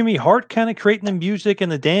 Is that Jimmy Hart kind of creating the music and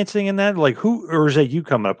the dancing and that? Like, who, or is that you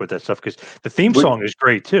coming up with that stuff? Because the theme song is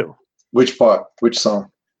great too. Which part? Which song?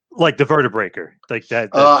 Like the Vertebreaker, like that.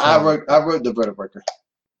 I wrote the Vertebreaker,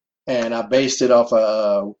 and I based it off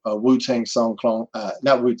a Wu-Tang song clone.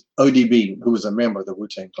 Not ODB, who was a member of the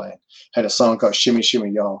Wu-Tang Clan, had a song called "Shimmy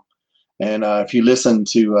Shimmy Y'all." And if you listen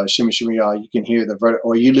to Shimmy Shimmy Y'all, you can hear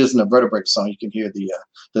or you listen to Vertebrae song, you can hear the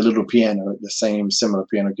little piano, the same similar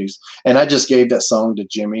piano keys. And I just gave that song to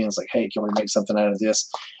Jimmy and was like, "Hey, can we make something out of this?"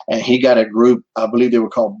 And he got a group, I believe they were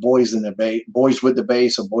called Boys with the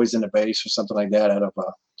Bass, or Boys in the Bass, or something like that, out of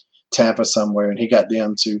Tampa somewhere. And he got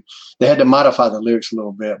them they had to modify the lyrics a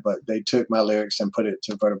little bit, but they took my lyrics and put it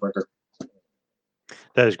to Vertebrae.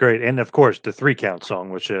 That is great. And of course, the 3 Count song,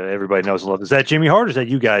 which everybody knows and loves. Is that Jimmy Hart, or is that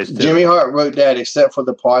you guys too? Jimmy Hart wrote that, except for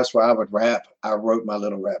the parts where I would rap. I wrote my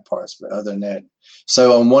little rap parts, but other than that.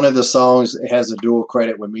 So on one of the songs, it has a dual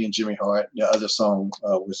credit with me and Jimmy Hart. The other song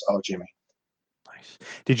was all Jimmy. Nice.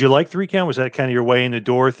 Did you like 3 Count? Was that kind of your way in the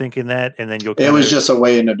door, thinking that? And then It was just a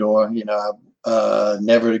way in the door. I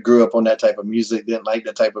never grew up on that type of music, didn't like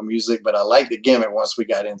that type of music, but I liked the gimmick once we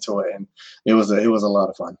got into it, and it was a lot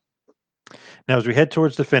of fun. Now, as we head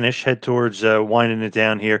towards the finish, winding it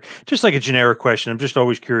down here, just like a generic question, I'm just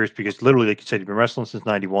always curious because literally, like you said, you've been wrestling since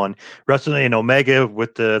 91, wrestling in Omega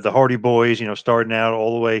with the Hardy Boys, starting out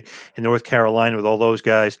all the way in North Carolina with all those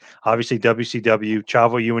guys. Obviously,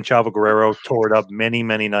 WCW, you and Chavo Guerrero tore it up many,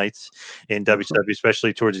 many nights in WCW,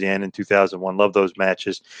 especially towards the end in 2001. Love those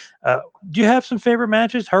matches. Do you have some favorite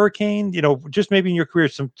matches? Hurricane, just maybe in your career,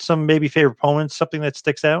 some maybe favorite opponents, something that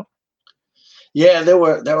sticks out? Yeah, there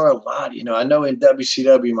were a lot. I know in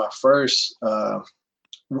WCW, my first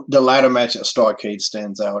the ladder match at Starrcade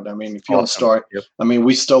stands out. I mean, if you don't start,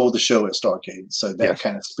 we stole the show at Starrcade, so that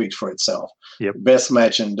kind of speaks for itself. Yep. Best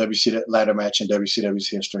match in ladder match in WCW's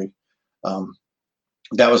history.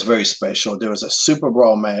 That was very special. There was a Super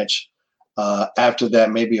Brawl match after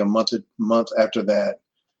that, maybe a month after that.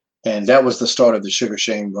 And that was the start of the Sugar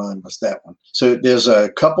Shane run, was that one. So there's a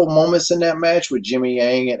couple moments in that match with Jimmy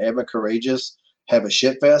Yang and Evan Courageous have a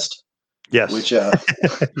shit fest. Yes. Which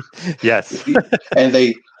yes. and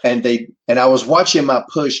I was watching my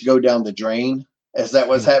push go down the drain as that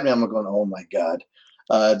was happening. I'm going, oh my God.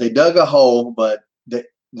 They dug a hole, but the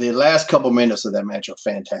last couple minutes of that match are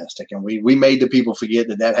fantastic. And we made the people forget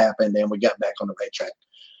that happened, and we got back on the right track.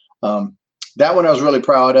 That one I was really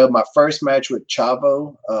proud of. My first match with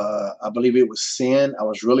Chavo, I believe it was Sin. I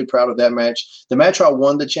was really proud of that match. The match I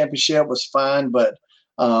won the championship was fine, but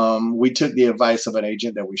We took the advice of an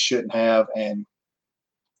agent that we shouldn't have, and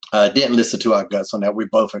didn't listen to our guts on that. We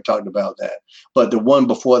both have talked about that. But the one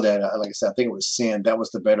before that, like I said, I think it was Sin. That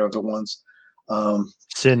was the better of the ones.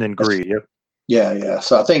 Sin and Greed. Yep. Yeah.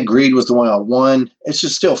 So I think Greed was the one I won. It's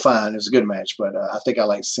just still fine. It's a good match, but I think I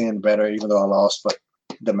like Sin better, even though I lost. But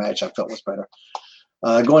the match I felt was better.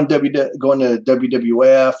 Going to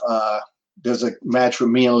WWF. There's a match with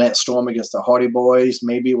me and Lance Storm against the Hardy Boys.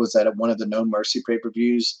 Maybe it was at one of the No Mercy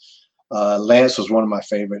pay-per-views. Lance was one of my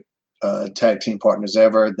favorite tag team partners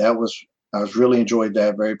ever. I was really enjoyed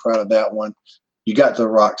that. Very proud of that one. You got the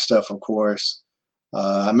Rock stuff, of course.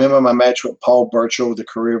 I remember my match with Paul Burchill, the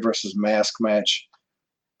career versus mask match.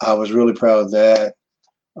 I was really proud of that.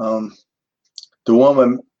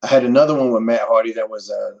 I had another one with Matt Hardy that was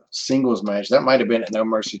a singles match. That might have been at No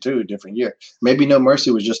Mercy too, a different year. Maybe No Mercy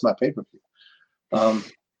was just my pay-per-view. But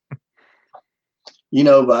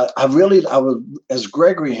I was, as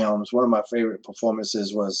Gregory Helms, one of my favorite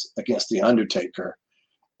performances was against The Undertaker.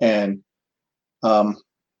 And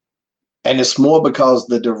it's more because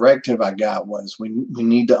the directive I got was we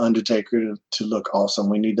need The Undertaker to look awesome.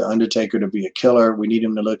 We need The Undertaker to be a killer. We need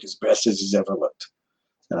him to look as best as he's ever looked.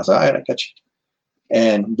 And I said, all right, I got you.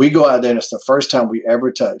 And we go out there, and it's the first time we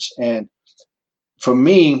ever touched. And for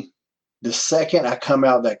me, the second I come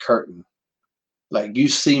out that curtain, like you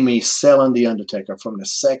see me selling The Undertaker. From the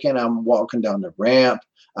second I'm walking down the ramp,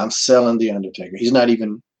 I'm selling The Undertaker. He's not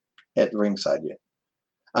even at the ringside yet.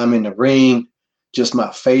 I'm in the ring, just my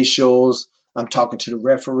facials. I'm talking to the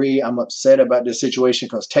referee. I'm upset about this situation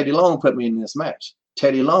because Teddy Long put me in this match.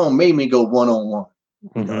 Teddy Long made me go one-on-one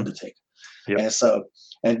with The Undertaker. Yep.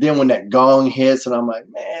 And then when that gong hits, and I'm like,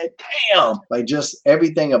 man, damn, like just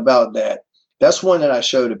everything about that. That's one that I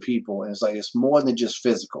show to people. And it's like, it's more than just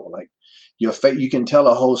physical. Like your face, you can tell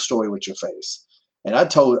a whole story with your face. And I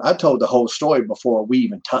told the whole story before we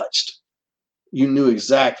even touched. You knew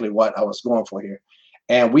exactly what I was going for here.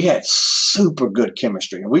 And we had super good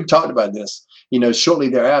chemistry. And we talked about this, shortly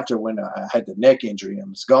thereafter when I had the neck injury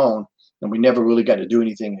and was gone. And we never really got to do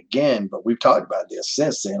anything again, but we've talked about this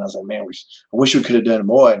since then. I was like, man, I wish we could have done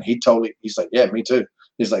more. And he's like, yeah, me too.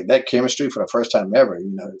 He's like, that chemistry for the first time ever,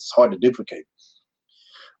 it's hard to duplicate.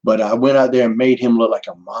 But I went out there and made him look like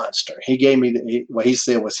a monster. He gave me what he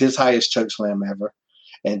said was his highest choke slam ever.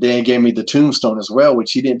 And then gave me the tombstone as well,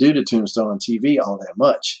 which he didn't do the tombstone on TV all that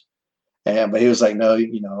much. But he was like, no,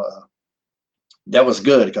 that was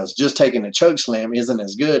good because just taking the choke slam isn't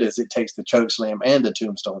as good as it takes the choke slam and the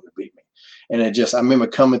tombstone to beat me. And I remember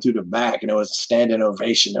coming through the back, and it was a standing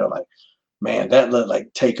ovation. They're like, man, that looked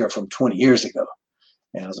like Taker from 20 years ago.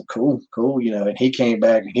 And I was like, cool. And he came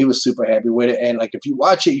back, and he was super happy with it. And like, if you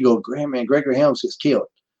watch it, you go, man, Gregory Helms gets killed.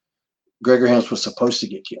 Gregory Helms was supposed to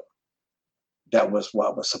get killed. That was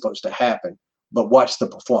what was supposed to happen. But watch the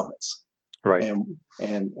performance. Right.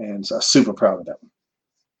 And so I'm super proud of that one.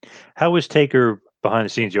 How was Taker behind the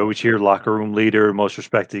scenes? You always hear locker room leader, most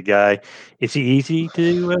respected guy. Is he easy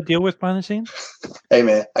to deal with behind the scenes? Hey,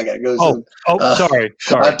 man, I got to go soon. Sorry.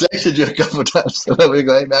 I texted you a couple of times. So let me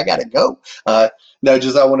go, hey, man, I got to go. No,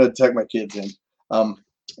 just I want to tuck my kids in.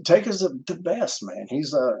 Taker's the best, man.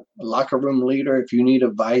 He's a locker room leader. If you need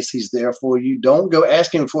advice, he's there for you. Don't go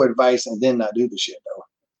ask him for advice and then not do the shit, though.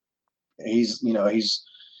 He's a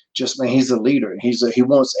leader. He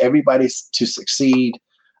wants everybody to succeed.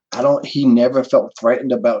 He never felt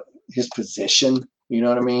threatened about his position. You know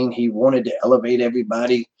what I mean? He wanted to elevate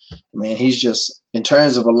everybody. Man, he's just, in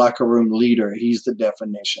terms of a locker room leader, he's the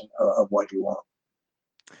definition of what you want.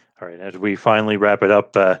 All right. As we finally wrap it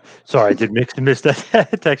up, sorry, I did miss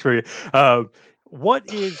that text for you.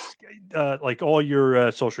 What is like all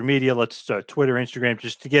your social media? Let's Twitter, Instagram,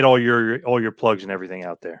 just to get all your plugs and everything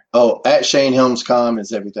out there. Oh, at ShaneHelms.com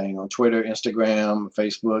is everything on Twitter, Instagram,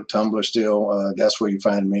 Facebook, Tumblr. Still, that's where you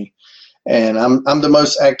find me. And I'm the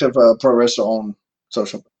most active pro wrestler on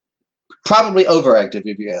social. Probably overactive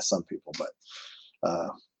if you ask some people, but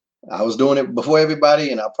I was doing it before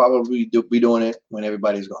everybody, and I'll probably be doing it when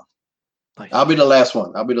everybody's gone. Nice. I'll be the last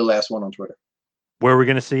one. I'll be the last one on Twitter. Where are we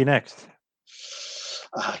going to see you next?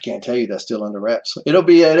 I can't tell you. That's still under wraps. It'll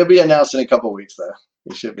be announced in a couple of weeks, though.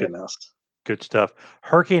 It should be announced. Good stuff.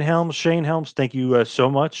 Hurricane Helms, Shane Helms, thank you so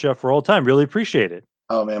much for all the time. Really appreciate it.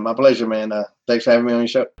 Oh, man, my pleasure, man. Thanks for having me on your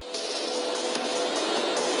show.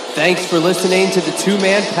 Thanks for listening to the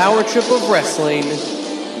two-man power trip of wrestling.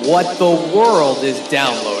 What the world is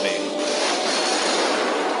downloading.